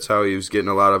trenches. That's how he was getting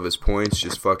a lot of his points,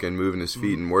 just fucking moving his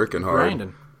feet and working hard.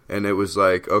 Grinding. And it was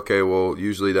like, okay, well,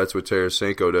 usually that's what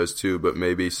Tarasenko does too, but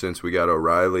maybe since we got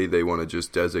O'Reilly, they want to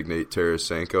just designate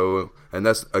Tarasenko. And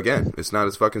that's, again, it's not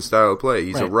his fucking style of play.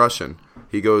 He's a Russian.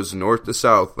 He goes north to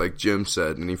south, like Jim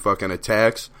said, and he fucking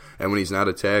attacks. And when he's not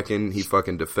attacking, he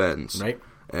fucking defends. Right.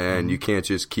 And you can't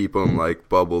just keep him, like,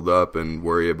 bubbled up and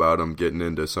worry about him getting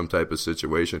into some type of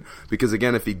situation. Because,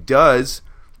 again, if he does,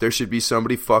 there should be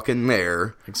somebody fucking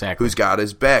there who's got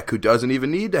his back, who doesn't even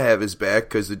need to have his back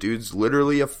because the dude's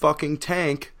literally a fucking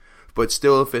tank. But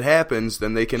still, if it happens,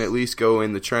 then they can at least go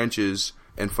in the trenches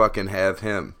and fucking have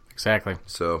him. Exactly.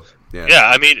 So, yeah. Yeah,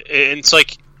 I mean, it's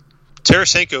like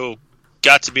Tarasenko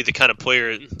got to be the kind of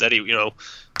player that he,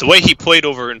 the way he played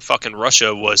over in fucking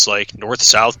Russia was like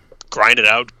north-south, grind it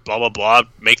out, blah, blah, blah,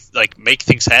 make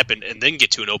things happen, and then get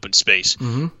to an open space.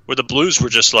 Mm-hmm. Where the Blues were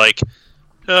just like,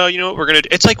 you know what we're gonna do?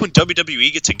 It's like when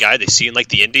WWE gets a guy they see in like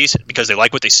the indies because they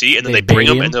like what they see, and then they bring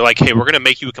him and they're like, hey, we're gonna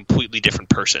make you a completely different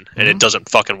person, and it doesn't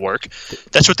fucking work.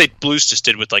 That's what the Blues just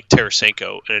did with like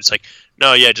Tarasenko, and it's like,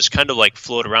 no, yeah, just kind of like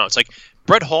float around. It's like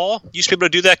Brett Hall used to be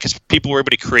able to do that because people were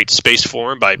able to create space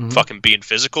for him by fucking being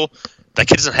physical. That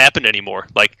kid doesn't happen anymore.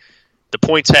 Like the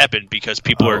points happen because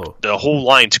people are the whole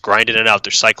line's grinding it out.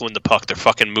 They're cycling the puck. They're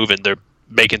fucking moving. They're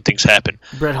making things happen.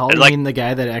 Brett Hall, you mean the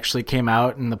guy that actually came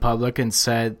out in the public and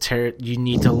said, you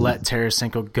need to let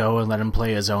Tarasenko go and let him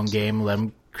play his own game, let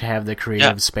him have the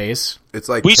creative space? It's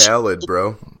like Khaled,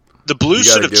 bro. The Blues you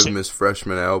should gotta have give him his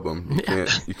freshman album.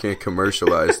 You can't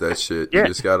commercialize that shit. You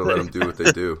just gotta let them do what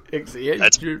they do.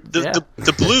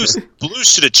 The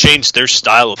Blues should have changed their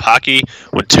style of hockey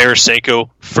when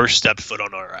Tarasenko first stepped foot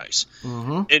on our ice.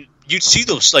 Mm-hmm. And you'd see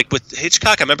those, like with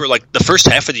Hitchcock. I remember like the first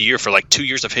half of the year for like 2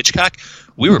 years of Hitchcock,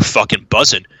 we were fucking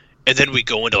buzzing, and then we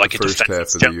go into like the first half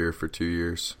of the year for 2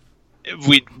 years.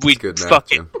 We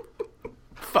fucking.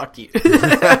 Fuck you.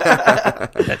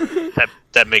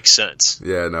 That makes sense.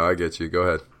 Yeah, no, I get you. Go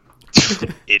ahead.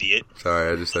 Idiot.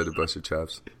 Sorry, I just had to bust your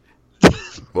chops.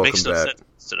 Welcome makes no back.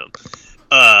 Sense to them.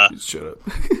 Shut up.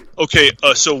 Okay,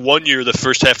 so 1 year, the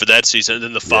first half of that season, and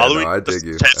then the following. I dig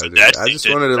you. I just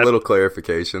wanted a little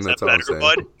clarification. That's all I'm saying.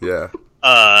 Bud?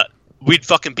 Yeah. We'd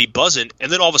fucking be buzzing, and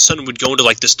then all of a sudden we'd go into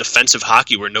like this defensive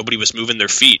hockey where nobody was moving their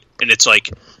feet, and it's like,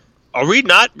 are we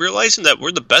not realizing that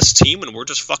we're the best team and we're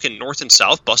just fucking north and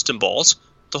south busting balls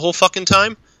the whole fucking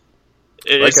time?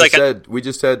 Like I said, we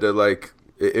just had to, like,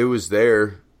 it was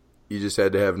there. You just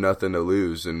had to have nothing to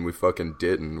lose, and we fucking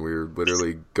didn't. We were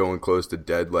literally going close to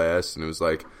dead last, and it was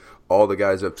like all the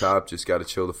guys up top just got to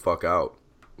chill the fuck out.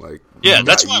 Like, yeah,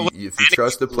 that's why. If you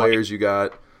trust the players you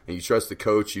got and you trust the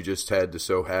coach you just had to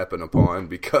so happen upon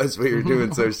because we were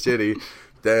doing so shitty,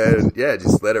 then, yeah,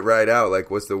 just let it ride out. Like,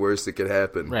 what's the worst that could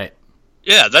happen? Right.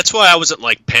 Yeah, that's why I wasn't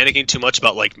like panicking too much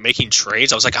about like making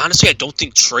trades. I was like, honestly, I don't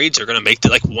think trades are going to make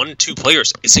like 1-2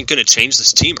 players isn't going to change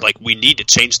this team. Like, we need to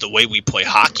change the way we play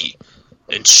hockey.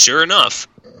 And sure enough,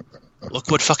 look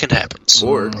what fucking happens.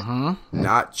 Or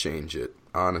not change it,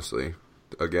 honestly.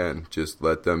 Again, just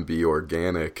let them be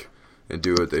organic and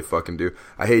do what they fucking do.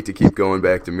 I hate to keep going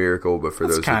back to Miracle, but for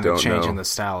those who don't know, kind of changing the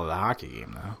style of the hockey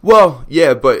game, though. Well,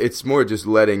 yeah, but it's more just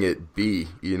letting it be.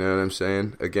 You know what I'm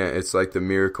saying? Again, it's like the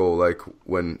Miracle, like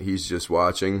when he's just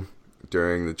watching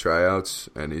during the tryouts,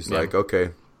 and he's like, "Okay,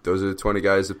 those are the 20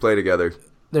 guys that play together.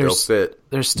 They'll fit."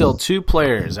 There's still 2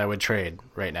 players I would trade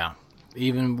right now,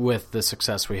 even with the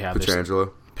success we have.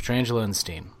 Pietrangelo and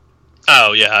Steen.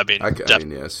 Oh yeah, I mean,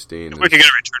 yeah, Steen. We could get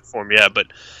a return for him, yeah, but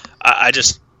I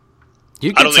just.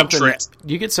 You get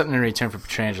something in return for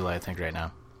Pietrangelo, I think, right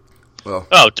now. Well,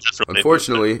 definitely.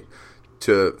 Unfortunately,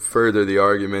 to further the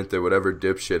argument that whatever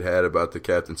dipshit had about the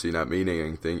captaincy not meaning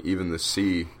anything, even the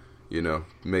C,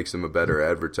 makes them a better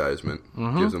advertisement,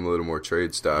 gives them a little more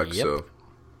trade stock. Yep. So,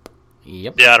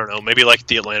 yep. Yeah, I don't know. Maybe like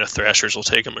the Atlanta Thrashers will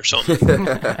take him or something.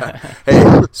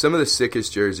 Hey, some of the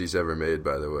sickest jerseys ever made,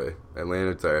 by the way.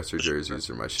 Atlanta Thrasher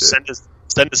jerseys are my shit. Send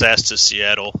his ass to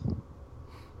Seattle.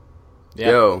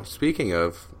 Yeah. Yo, speaking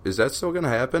of, is that still going to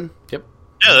happen? Yep.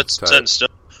 Yeah, that's still.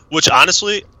 Which,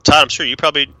 honestly, Todd, I'm sure you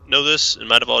probably know this and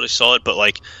might have already saw it, but,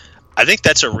 like, I think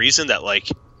that's a reason that, like,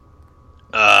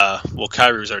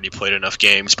 Kyrie's already played enough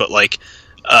games, but, like,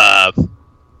 kind of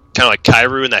like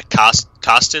Kyrou and that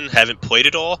Kostin haven't played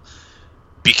at all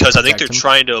because I think they're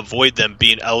trying to avoid them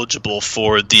being eligible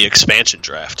for the expansion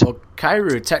draft. Well,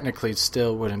 Kyrou technically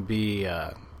still wouldn't be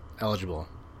eligible.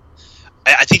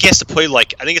 I think he has to play,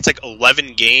 like, I think it's like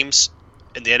 11 games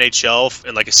in the NHL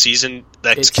in, like, a season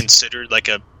that's considered, like,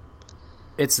 a...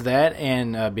 It's that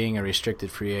and being a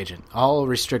restricted free agent. All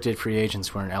restricted free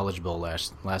agents weren't eligible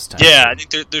last time. Yeah, I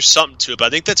think there's something to it, but I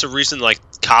think that's a reason, like,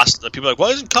 people are like, why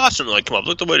isn't Kostin? Like, come on,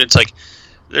 look the way it's like,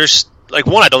 there's like,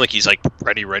 one, I don't think he's like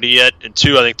ready yet, and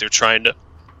two, I think they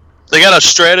gotta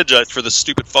strategize for the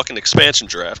stupid fucking expansion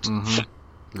draft.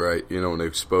 Right, you don't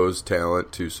expose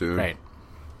talent too soon. Right.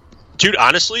 Dude,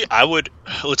 honestly, I would.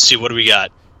 Let's see, what do we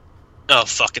got? Oh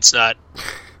fuck, it's not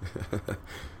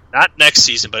next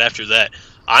season, but after that.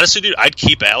 Honestly, dude, I'd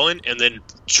keep Allen and then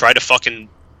try to fucking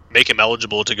make him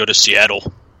eligible to go to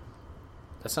Seattle.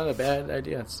 That's not a bad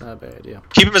idea. It's not a bad idea.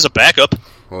 Keep him as a backup.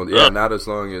 Well, yeah, not as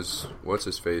long as what's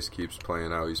his face keeps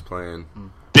playing how he's playing.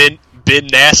 Ben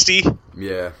Nasty.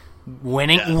 Yeah.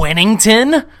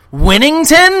 Winnington.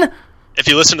 If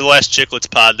you listen to the last Chicklets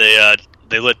pod,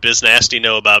 they let Biz Nasty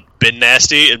know about Ben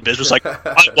Nasty, and Biz was like,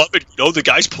 "I love it. You know, the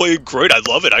guy's playing great. I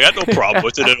love it. I got no problem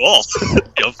with it at all."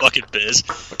 Fucking Biz.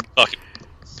 Fucking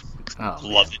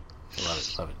love it.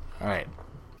 Love it. All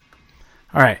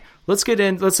right. Let's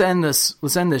end this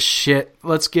shit.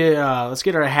 Let's get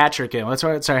our hat trick in. It's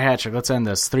our hat trick. Let's end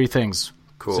this. 3 things.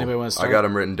 Cool. Does anybody want to start? I got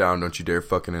them written down. Don't you dare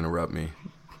fucking interrupt me.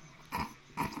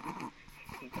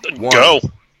 Go.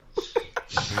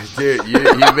 Dude,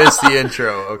 you missed the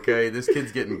intro, okay? This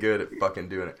kid's getting good at fucking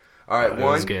doing it. All right, It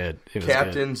was good.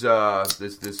 Captains,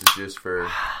 this is just for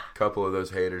a couple of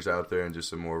those haters out there and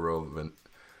just a more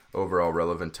overall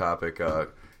relevant topic.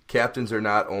 Captains are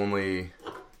not only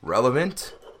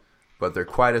relevant, but they're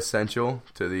quite essential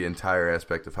to the entire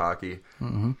aspect of hockey.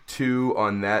 2,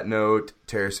 on that note,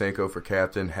 Tarasenko for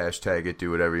captain, hashtag it, do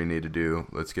whatever you need to do.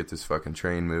 Let's get this fucking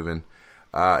train moving.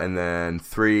 And then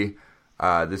 3,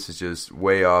 this is just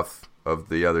way off of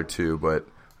the other 2, but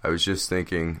I was just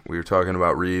thinking, we were talking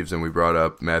about Reeves and we brought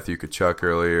up Matthew Tkachuk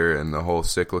earlier and the whole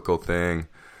cyclical thing.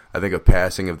 I think a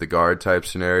passing of the guard type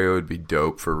scenario would be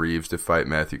dope for Reeves to fight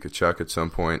Matthew Tkachuk at some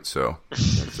point, so I'm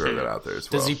going to throw that out there as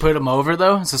well. Does he put him over,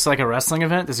 though? Is this like a wrestling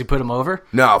event? Does he put him over?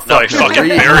 No, fuck he fucking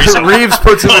buries him. Reeves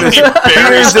puts him in his... He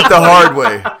earns it the hard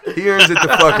way. He earns it the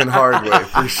fucking hard way,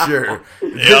 for sure.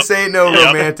 This ain't no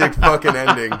romantic fucking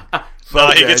ending. No,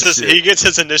 he gets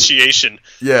his initiation.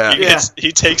 Yeah.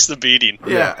 He takes the beating.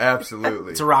 Yeah,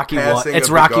 absolutely. It's a Rocky Passing one. It's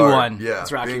of the Rocky guard. one. Yeah,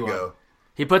 It's Rocky bingo. one.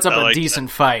 He puts up a decent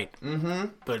fight, Mm-hmm.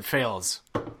 but fails.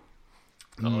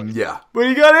 Yeah. But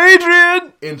he got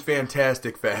Adrian! In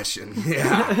fantastic fashion.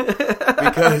 Yeah.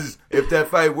 Because if that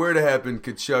fight were to happen,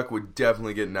 Tkachuk would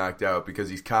definitely get knocked out because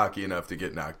he's cocky enough to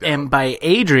get knocked out. And by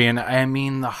Adrian, I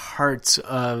mean the hearts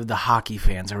of the hockey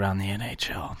fans around the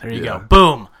NHL. There you go.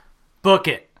 Boom. Book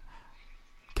it.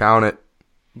 Count it.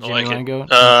 I like it. Go?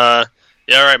 Yeah,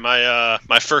 all right.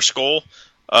 My first goal.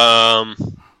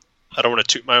 I don't want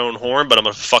to toot my own horn, but I'm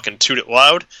gonna fucking toot it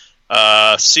loud.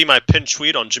 See my pinned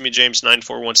tweet on Jimmy James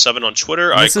 9417 on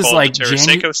Twitter. This is like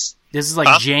Tarasenko. This is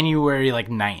like January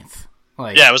 9th.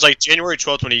 Yeah, it was like January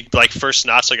 12th when he first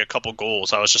notched a couple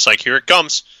goals. I was just like, here it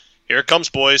comes,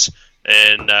 boys.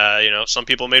 And some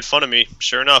people made fun of me.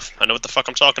 Sure enough, I know what the fuck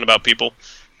I'm talking about, people.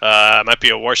 I might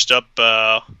be a washed up.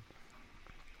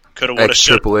 Coulda, woulda,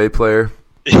 shoulda. Ex-AAA player.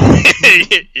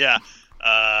 Yeah,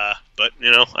 but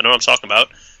I know what I'm talking about.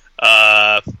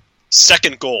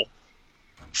 Second goal,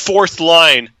 4th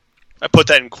line. I put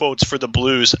that in quotes for the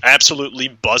Blues. Absolutely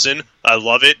buzzing. I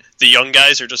love it. The young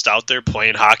guys are just out there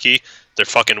playing hockey. They're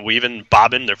fucking weaving,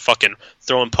 bobbing. They're fucking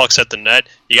throwing pucks at the net.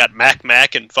 You got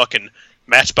Mac and fucking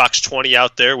Matchbox 20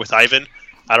 out there with Ivan.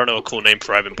 I don't know a cool name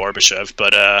for Ivan Barbashev,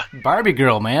 but Barbie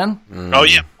girl, man. Oh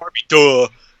yeah, Barbie. Duh.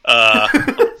 A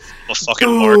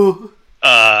fucking Mark.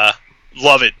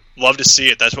 Love it. Love to see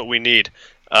it. That's what we need.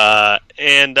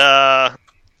 And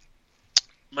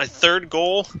my third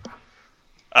goal,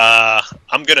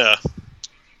 I'm gonna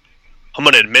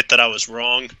admit that I was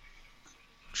wrong a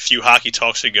few hockey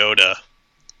talks ago to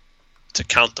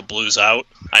count the Blues out.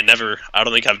 I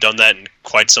don't think I've done that in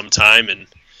quite some time, and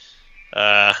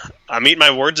I'm eating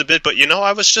my words a bit. But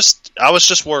I was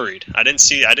just worried. I didn't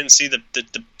see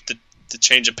the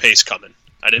change of pace coming.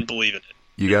 I didn't believe in it.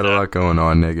 You got a lot going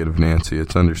on, Negative Nancy.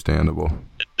 It's understandable.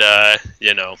 And,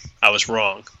 I was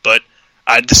wrong. But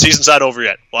the season's not over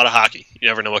yet. A lot of hockey. You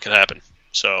never know what can happen.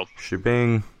 So,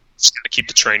 Shebang. Just got to keep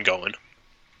the train going.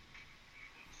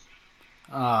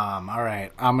 All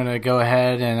right. I'm going to go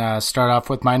ahead and start off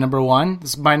with my number 1.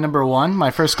 This is my number 1, my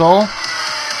first goal.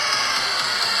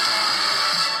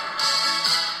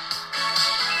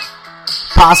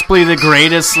 Possibly the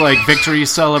greatest victory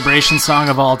celebration song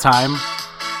of all time.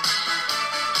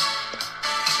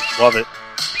 Love it.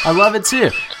 I love it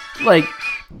too.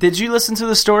 Did you listen to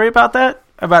the story about that?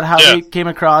 About how they came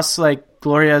across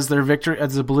Gloria as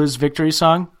the Blues victory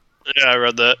song? Yeah, I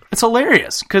read that. It's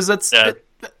hilarious because it's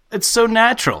so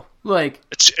natural.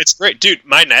 It's great, dude.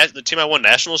 The team I won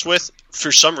nationals with,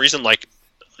 for some reason,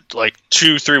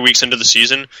 2-3 weeks into the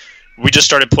season, we just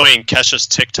started playing Kesha's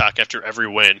TikTok after every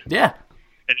win. Yeah.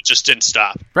 And it just didn't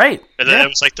stop. Right. And then it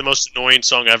was like the most annoying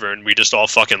song ever, and we just all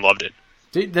fucking loved it.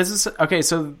 Dude, this is okay.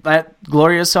 So that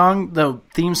Gloria song, the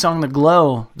theme song, "The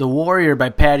Glow," "The Warrior" by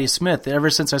Patti Smith. Ever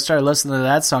since I started listening to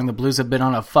that song, the Blues have been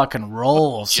on a fucking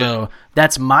roll. So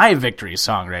that's my victory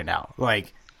song right now.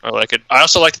 Like, I like it. I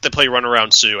also like that they play "Run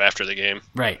Around Sue" after the game.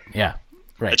 Right. Yeah.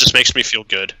 Right. It just makes me feel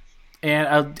good.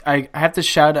 And I have to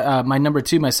shout my number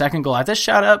 2, my second goal. I have to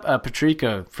shout out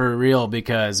Patrico for real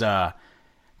because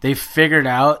they figured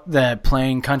out that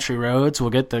playing Country Roads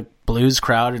will get the Blues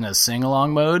crowd in a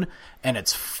sing-along mode, and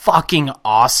it's fucking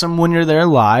awesome when you're there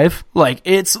live. Like,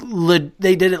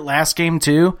 they did it last game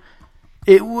too.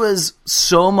 It was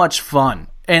so much fun,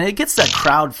 and it gets that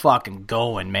crowd fucking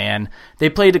going, man. They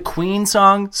played a Queen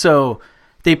song, so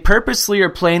they purposely are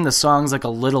playing the songs like a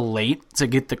little late to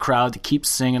get the crowd to keep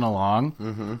singing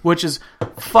along, which is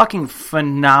fucking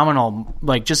phenomenal.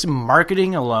 Like, just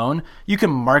marketing alone, you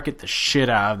can market the shit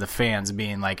out of the fans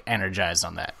being like energized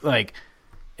on that. Like,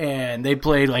 and they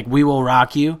played like "We Will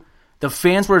Rock You." The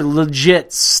fans were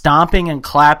legit stomping and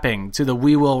clapping to the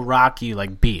 "We Will Rock You"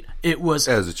 like beat. It was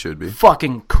as it should be.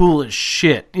 Fucking cool as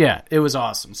shit. Yeah, it was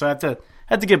awesome. So I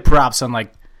had to give props on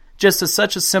like just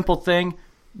such a simple thing.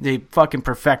 They fucking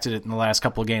perfected it in the last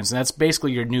couple of games, and that's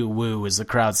basically your new woo is the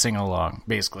crowd singing along,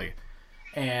 basically.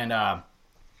 And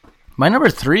my number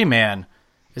 3, man,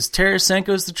 is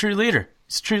Tarasenko's the true leader.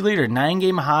 He's a true leader.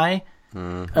 9-game high,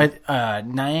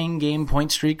 9-game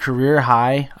point streak, career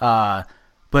high. But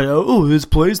his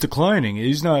play's declining.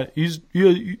 His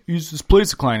play's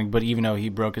declining. But even though he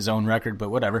broke his own record, but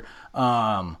whatever.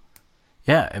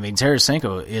 Yeah, I mean,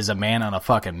 Tarasenko is a man on a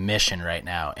fucking mission right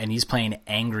now, and he's playing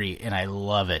angry, and I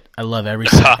love it. I love every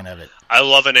second of it. I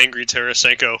love an angry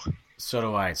Tarasenko. So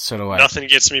do I. Nothing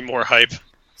gets me more hype.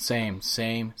 Same.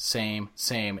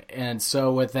 And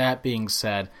so with that being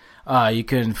said, you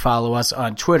can follow us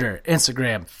on Twitter,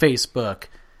 Instagram, Facebook,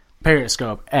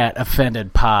 Periscope at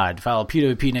OffendedPod. Follow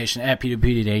PWP Nation at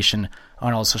PWP Nation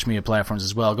on all social media platforms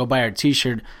as well. Go buy our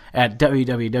t-shirt at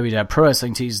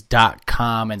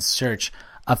www.prowrestlingtees.com and search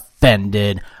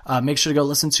Offended. Make sure to go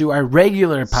listen to our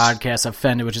regular podcast,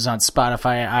 Offended, which is on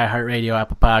Spotify, iHeartRadio,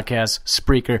 Apple Podcasts,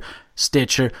 Spreaker,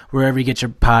 Stitcher, wherever you get your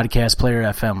podcast, Player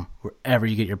FM, wherever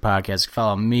you get your podcast.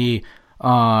 Follow me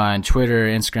on Twitter,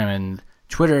 Instagram,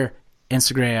 and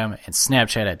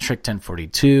Snapchat at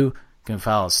Trick1042. You can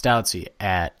follow Stoutsy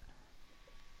at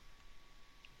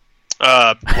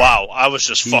wow, I was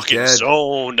just fucking dead.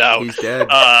 zoned out. He's dead.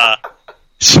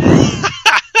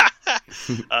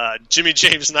 Jimmy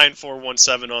James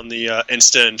 9417 on the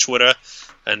Insta and Twitter,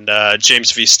 and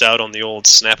James V Stout on the old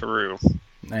Snapperoo.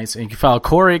 Nice. And you can follow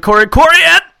Corey at Cordo,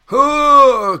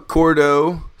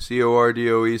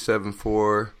 CORDOE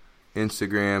 74,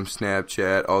 Instagram,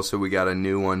 Snapchat. Also, we got a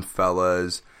new one,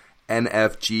 fellas.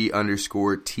 NFG_TZ,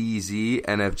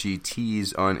 NFG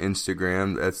Tees on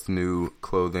Instagram. That's the new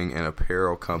clothing and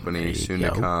apparel company soon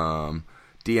to come.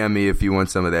 DM me if you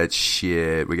want some of that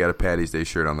shit. We got a Patty's Day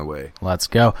shirt on the way. Let's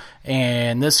go.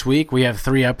 And this week we have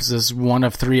 3 episodes, one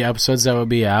of 3 episodes that will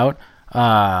be out.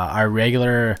 Our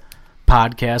regular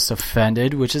podcast,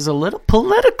 Offended, which is a little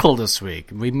political this week.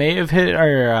 We may have hit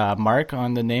our mark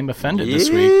on the name Offended this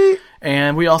week.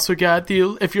 And we also got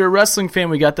if you're a wrestling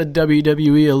fan, we got the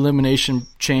WWE Elimination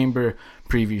Chamber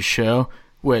preview show,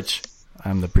 which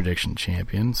I'm the prediction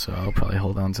champion, so I'll probably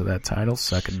hold on to that title.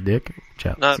 Suck a dick.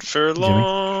 Not for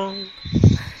long.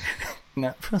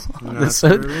 Not for long.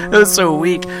 It was so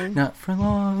weak. Not for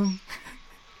long.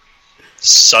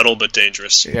 Subtle but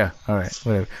dangerous. Yeah, all right,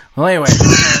 whatever. Well, anyway,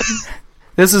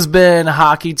 this has been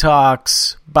Hockey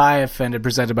Talks by Offended,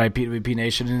 presented by PWP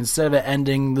Nation. And instead of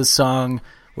ending the song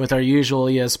with our usual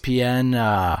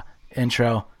ESPN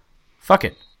intro, fuck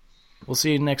it. We'll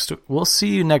see you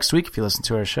next week if you listen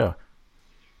to our show.